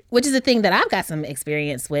 Right. Which is a thing that I've got some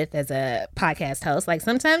experience with as a podcast host. Like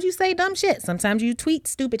sometimes you say dumb shit. Sometimes you tweet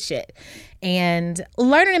stupid shit. And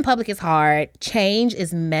learning in public is hard. Change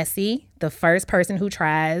is messy. The first person who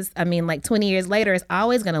tries, I mean, like 20 years later, is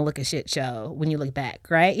always going to look a shit show when you look back,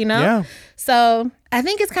 right? You know? Yeah. So I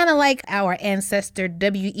think it's kind of like our ancestor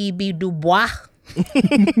W.E.B. Du Bois.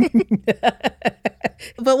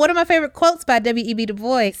 But one of my favorite quotes by W.E.B. Du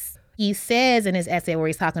Bois, he says in his essay where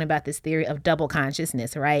he's talking about this theory of double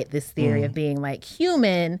consciousness, right? This theory of being like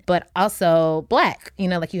human, but also black. You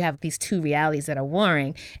know, like you have these two realities that are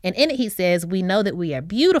warring. And in it, he says, we know that we are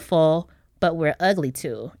beautiful, but we're ugly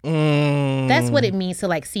too. That's what it means to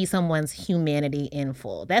like see someone's humanity in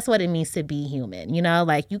full. That's what it means to be human. You know,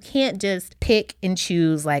 like you can't just pick and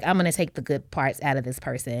choose like, I'm going to take the good parts out of this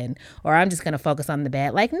person or I'm just going to focus on the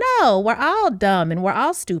bad. Like, no, we're all dumb and we're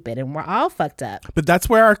all stupid and we're all fucked up. But that's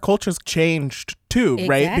where our culture's changed too,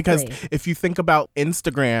 right? Because Exactly. if you think about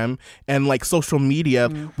Instagram and like social media,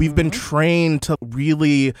 we've been trained to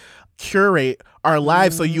really curate our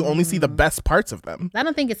lives so you only see the best parts of them. I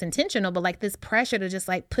don't think it's intentional, but like this pressure to just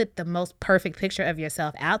like put the most perfect picture of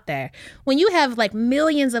yourself out there. When you have like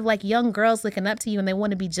millions of like young girls looking up to you and they want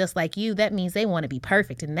to be just like you, that means they want to be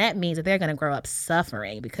perfect. And that means that they're going to grow up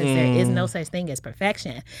suffering because there is no such thing as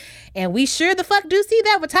perfection. And we sure the fuck do see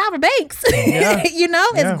that with Tyra Banks. Yeah. You know,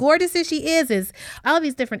 Yeah. as gorgeous as she is all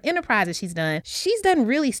these different enterprises she's done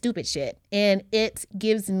really stupid shit. And it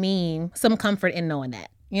gives me some comfort in knowing that.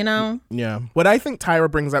 You know? Yeah. What I think Tyra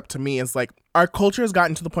brings up to me is like our culture has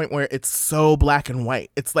gotten to the point where it's so black and white.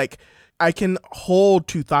 It's like I can hold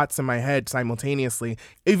two thoughts in my head simultaneously,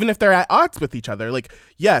 even if they're at odds with each other. Like,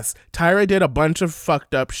 yes, Tyra did a bunch of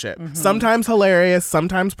fucked up shit. Sometimes hilarious,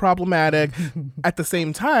 sometimes problematic. At the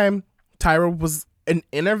same time, Tyra was an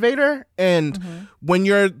innovator. And when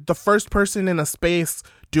you're the first person in a space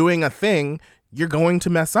doing a thing, you're going to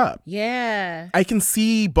mess up. Yeah. I can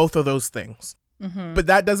see both of those things. But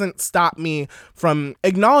that doesn't stop me from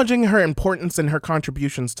acknowledging her importance and her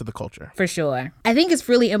contributions to the culture. For sure. I think it's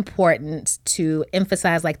really important to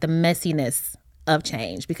emphasize like the messiness of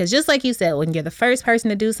change because just like you said, when you're the first person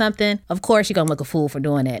to do something, of course you're going to look a fool for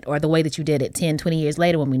doing it or the way that you did it 10, 20 years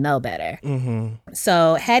later when we know better.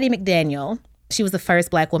 So Hattie McDaniel, she was the first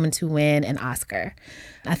Black woman to win an Oscar.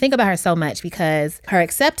 I think about her so much because her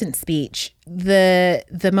acceptance speech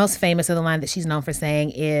the most famous of the line that she's known for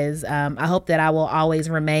saying is, I hope that I will always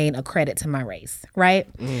remain a credit to my race, right?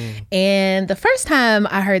 And the first time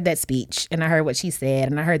I heard that speech and I heard what she said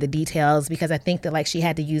and I heard the details, because I think that like she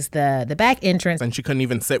had to use the back entrance. And she couldn't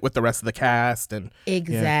even sit with the rest of the cast. And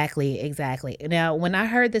Exactly. Now, when I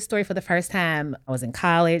heard this story for the first time, I was in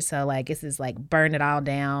college. So like, this is like burn it all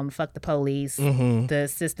down, fuck the police. The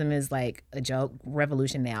system is like a joke.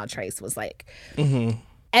 Revolution Now, Trace was like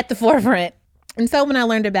at the forefront. And so when I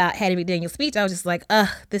learned about Hattie McDaniel's speech, I was just like,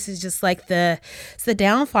 this is just like it's the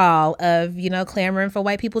downfall of, clamoring for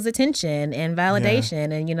white people's attention and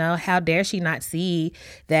validation. And, how dare she not see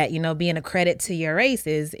that, being a credit to your race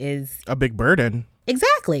is a big burden.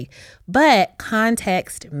 Exactly. But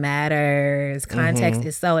context matters. Context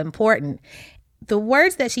is so important. The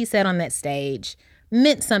words that she said on that stage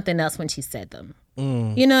meant something else when she said them.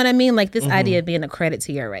 You know what I mean? Like this idea of being a credit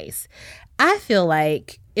to your race. I feel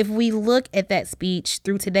like if we look at that speech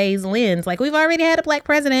through today's lens, like we've already had a black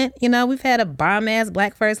president, we've had a bomb-ass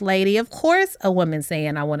black first lady. Of course, a woman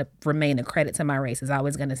saying, I want to remain a credit to my race is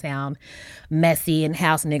always going to sound messy and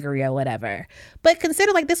house niggery or whatever. But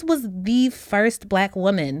consider like this was the first black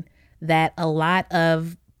woman that a lot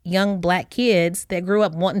of young black kids that grew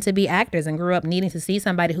up wanting to be actors and grew up needing to see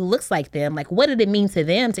somebody who looks like them. Like, what did it mean to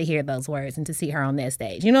them to hear those words and to see her on that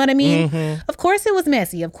stage? You know what I mean? Of course it was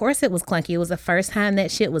messy. Of course it was clunky. It was the first time that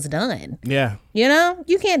shit was done. Yeah.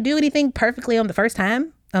 You can't do anything perfectly on the first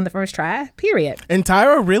time, on the first try, period. And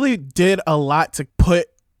Tyra really did a lot to put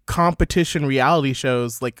competition reality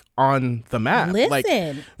shows like on the map.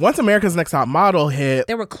 Listen. Like once America's Next Top Model hit,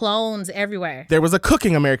 there were clones everywhere. There was a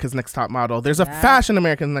cooking America's Next Top Model. There's a fashion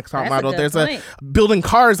America's Next Top Model. There's point. a building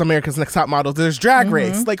cars America's Next Top Model. There's Drag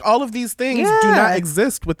Race. Like all of these things do not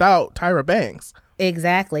exist without Tyra Banks.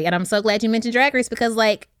 Exactly. And I'm so glad you mentioned Drag Race because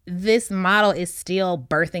like this model is still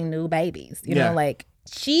birthing new babies. You know, like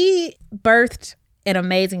she birthed an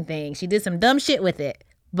amazing thing. She did some dumb shit with it,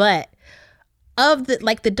 but of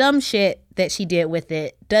the dumb shit that she did with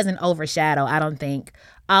it doesn't overshadow, I don't think,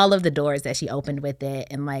 all of the doors that she opened with it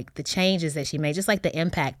and like the changes that she made, just like the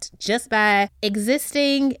impact just by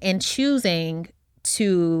existing and choosing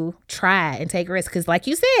to try and take risks. Because like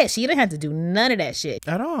you said, she didn't have to do none of that shit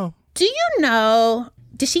at all. Do you know,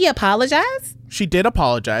 did she apologize? She did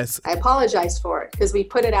apologize. I apologized for it because we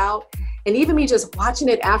put it out. And even me just watching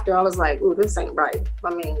it after, I was like, ooh, this ain't right.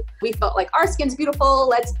 I mean, we felt like our skin's beautiful.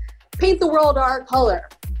 Let's paint the world our color.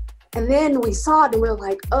 And then we saw it and we're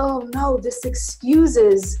like, oh no, this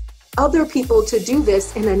excuses other people to do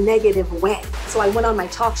this in a negative way. So I went on my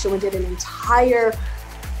talk show and did an entire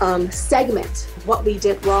segment, what we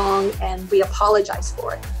did wrong, and we apologized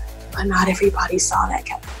for it. But not everybody saw that,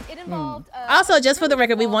 Kevin. Also, just for the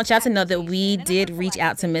record, we want y'all to know that we did reach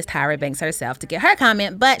out to Miss Tyra Banks herself to get her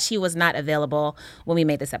comment, but she was not available when we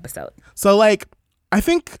made this episode. So like, I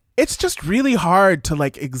think it's just really hard to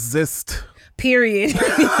like exist. Period.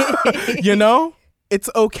 It's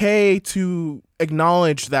okay to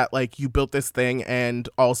acknowledge that like you built this thing and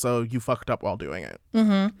also you fucked up while doing it.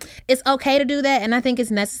 It's okay to do that. And I think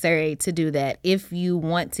it's necessary to do that if you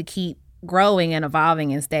want to keep growing and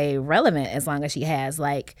evolving and stay relevant as long as she has.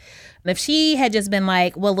 Like, if she had just been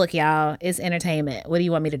like, well, look, y'all, it's entertainment. What do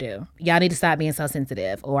you want me to do? Y'all need to stop being so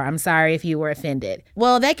sensitive. Or I'm sorry if you were offended.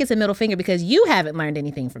 Well, that gets a middle finger because you haven't learned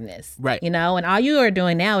anything from this. Right. And all you are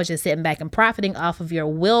doing now is just sitting back and profiting off of your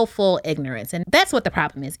willful ignorance. And that's what the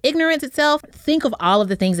problem is. Ignorance itself, think of all of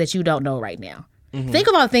the things that you don't know right now. Think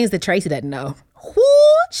of all the things that Tracy doesn't know. Whoo,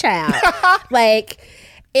 child. Like,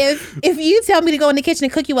 If you tell me to go in the kitchen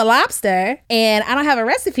and cook you a lobster and I don't have a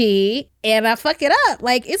recipe and I fuck it up,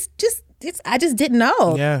 like I just didn't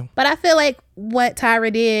know. Yeah. But I feel like what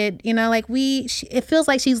Tyra did, it feels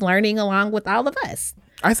like she's learning along with all of us.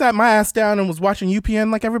 I sat my ass down and was watching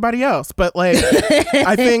UPN like everybody else. But like,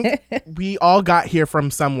 I think we all got here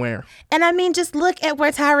from somewhere. And I mean, just look at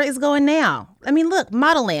where Tyra is going now. I mean, look,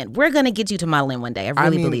 Modelland. We're going to get you to Modelland one day. I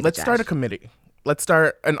really believe it, let's Josh. start a committee. Let's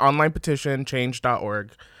start an online petition,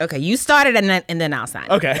 change.org. Okay, you started and then I'll sign.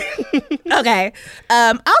 Okay. Okay.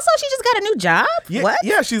 Also, she just got a new job? Yeah, What?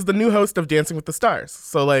 Yeah, she's the new host of Dancing with the Stars.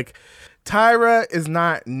 So, like, Tyra is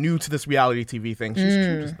not new to this reality TV thing. She's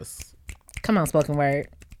true to this. Come on, spoken word.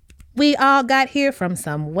 We all got here from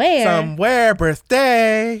somewhere. Somewhere,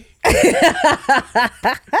 birthday.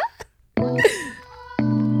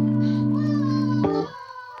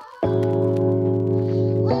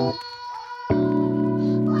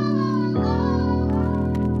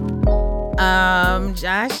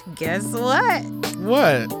 Josh, guess what?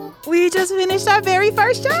 What? We just finished our very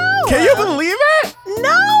first show. Can you believe it?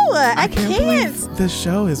 No, I can't. Believe this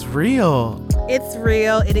show is real. It's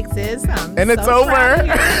real. It exists. And it's over.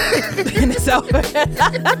 And it's over.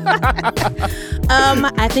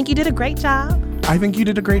 I think you did a great job. I think you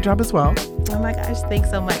did a great job as well. Oh my gosh, thanks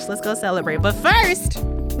so much. Let's go celebrate. But first,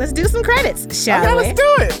 let's do some credits, shall we? Let's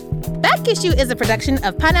do it. Back Issue is a production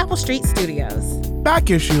of Pineapple Street Studios. Back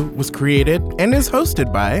Issue was created and is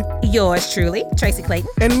hosted by yours truly, Tracy Clayton.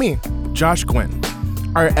 And me, Josh Gwynn.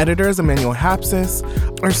 Our editor is Emmanuel Hapsis.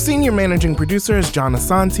 Our senior managing producer is John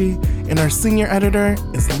Asante. And our senior editor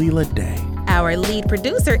is Leela Day. Our lead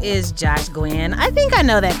producer is Josh Gwynn. I think I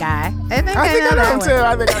know that guy. I think I know him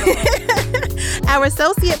too. Our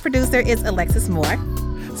associate producer is Alexis Moore.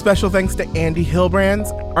 Special thanks to Andy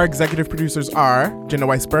Hilbrands. Our executive producers are Jenna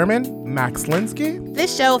Weiss-Berman, Max Linsky.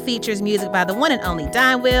 This show features music by the one and only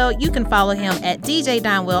Don Will. You can follow him at DJ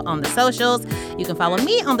Don Will on the socials. You can follow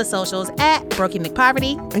me on the socials at Brokey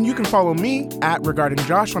McPoverty. And you can follow me at Regarding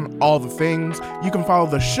Josh on all the things. You can follow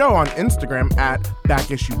the show on Instagram at Back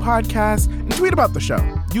Issue Podcast and tweet about the show.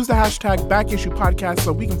 Use the hashtag Back Issue Podcast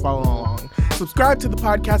so we can follow along. Subscribe to the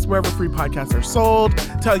podcast wherever free podcasts are sold.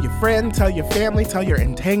 Tell your friend, tell your family, tell your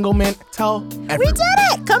entanglement, tell everyone. We did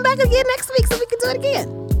it! Come back again next week so we can do it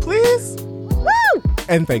again. Please. Woo!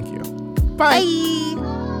 And thank you. Bye.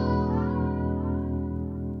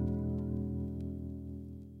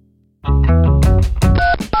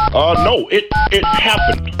 No, it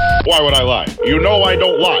happened. Why would I lie? You know I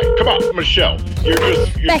don't lie. Come on, Michelle. You're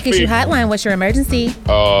Back Issue Hotline, what's your emergency?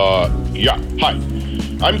 Yeah, hi.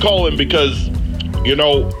 I'm calling because, you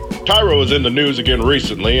know, Tyra was in the news again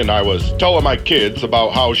recently, and I was telling my kids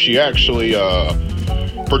about how she actually,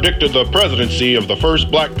 predicted the presidency of the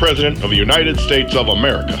first black president of the United States of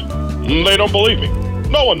America. They don't believe me.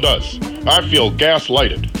 No one does. I feel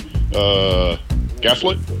gaslighted.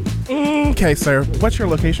 Gaslit? Okay, sir. What's your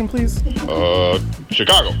location, please?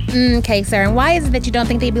 Chicago. Okay, sir. And why is it that you don't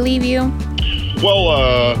think they believe you? Well,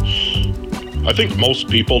 I think most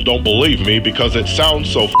people don't believe me because it sounds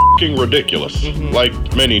so f***ing ridiculous, like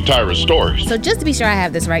many Tyra stories. So just to be sure I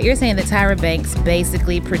have this right, you're saying that Tyra Banks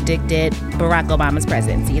basically predicted Barack Obama's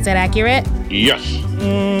presidency. Is that accurate? Yes.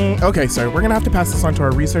 Okay, sir. We're going to have to pass this on to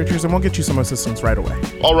our researchers, and we'll get you some assistance right away.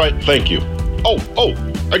 All right, thank you. Oh,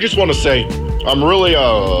 I just want to say I'm really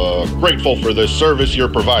grateful for this service you're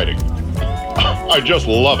providing. I just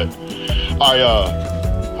love it. I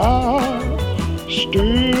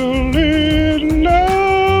still in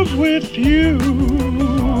love with you.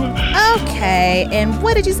 Okay, and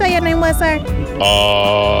what did you say your name was, sir?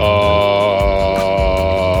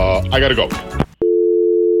 I gotta go.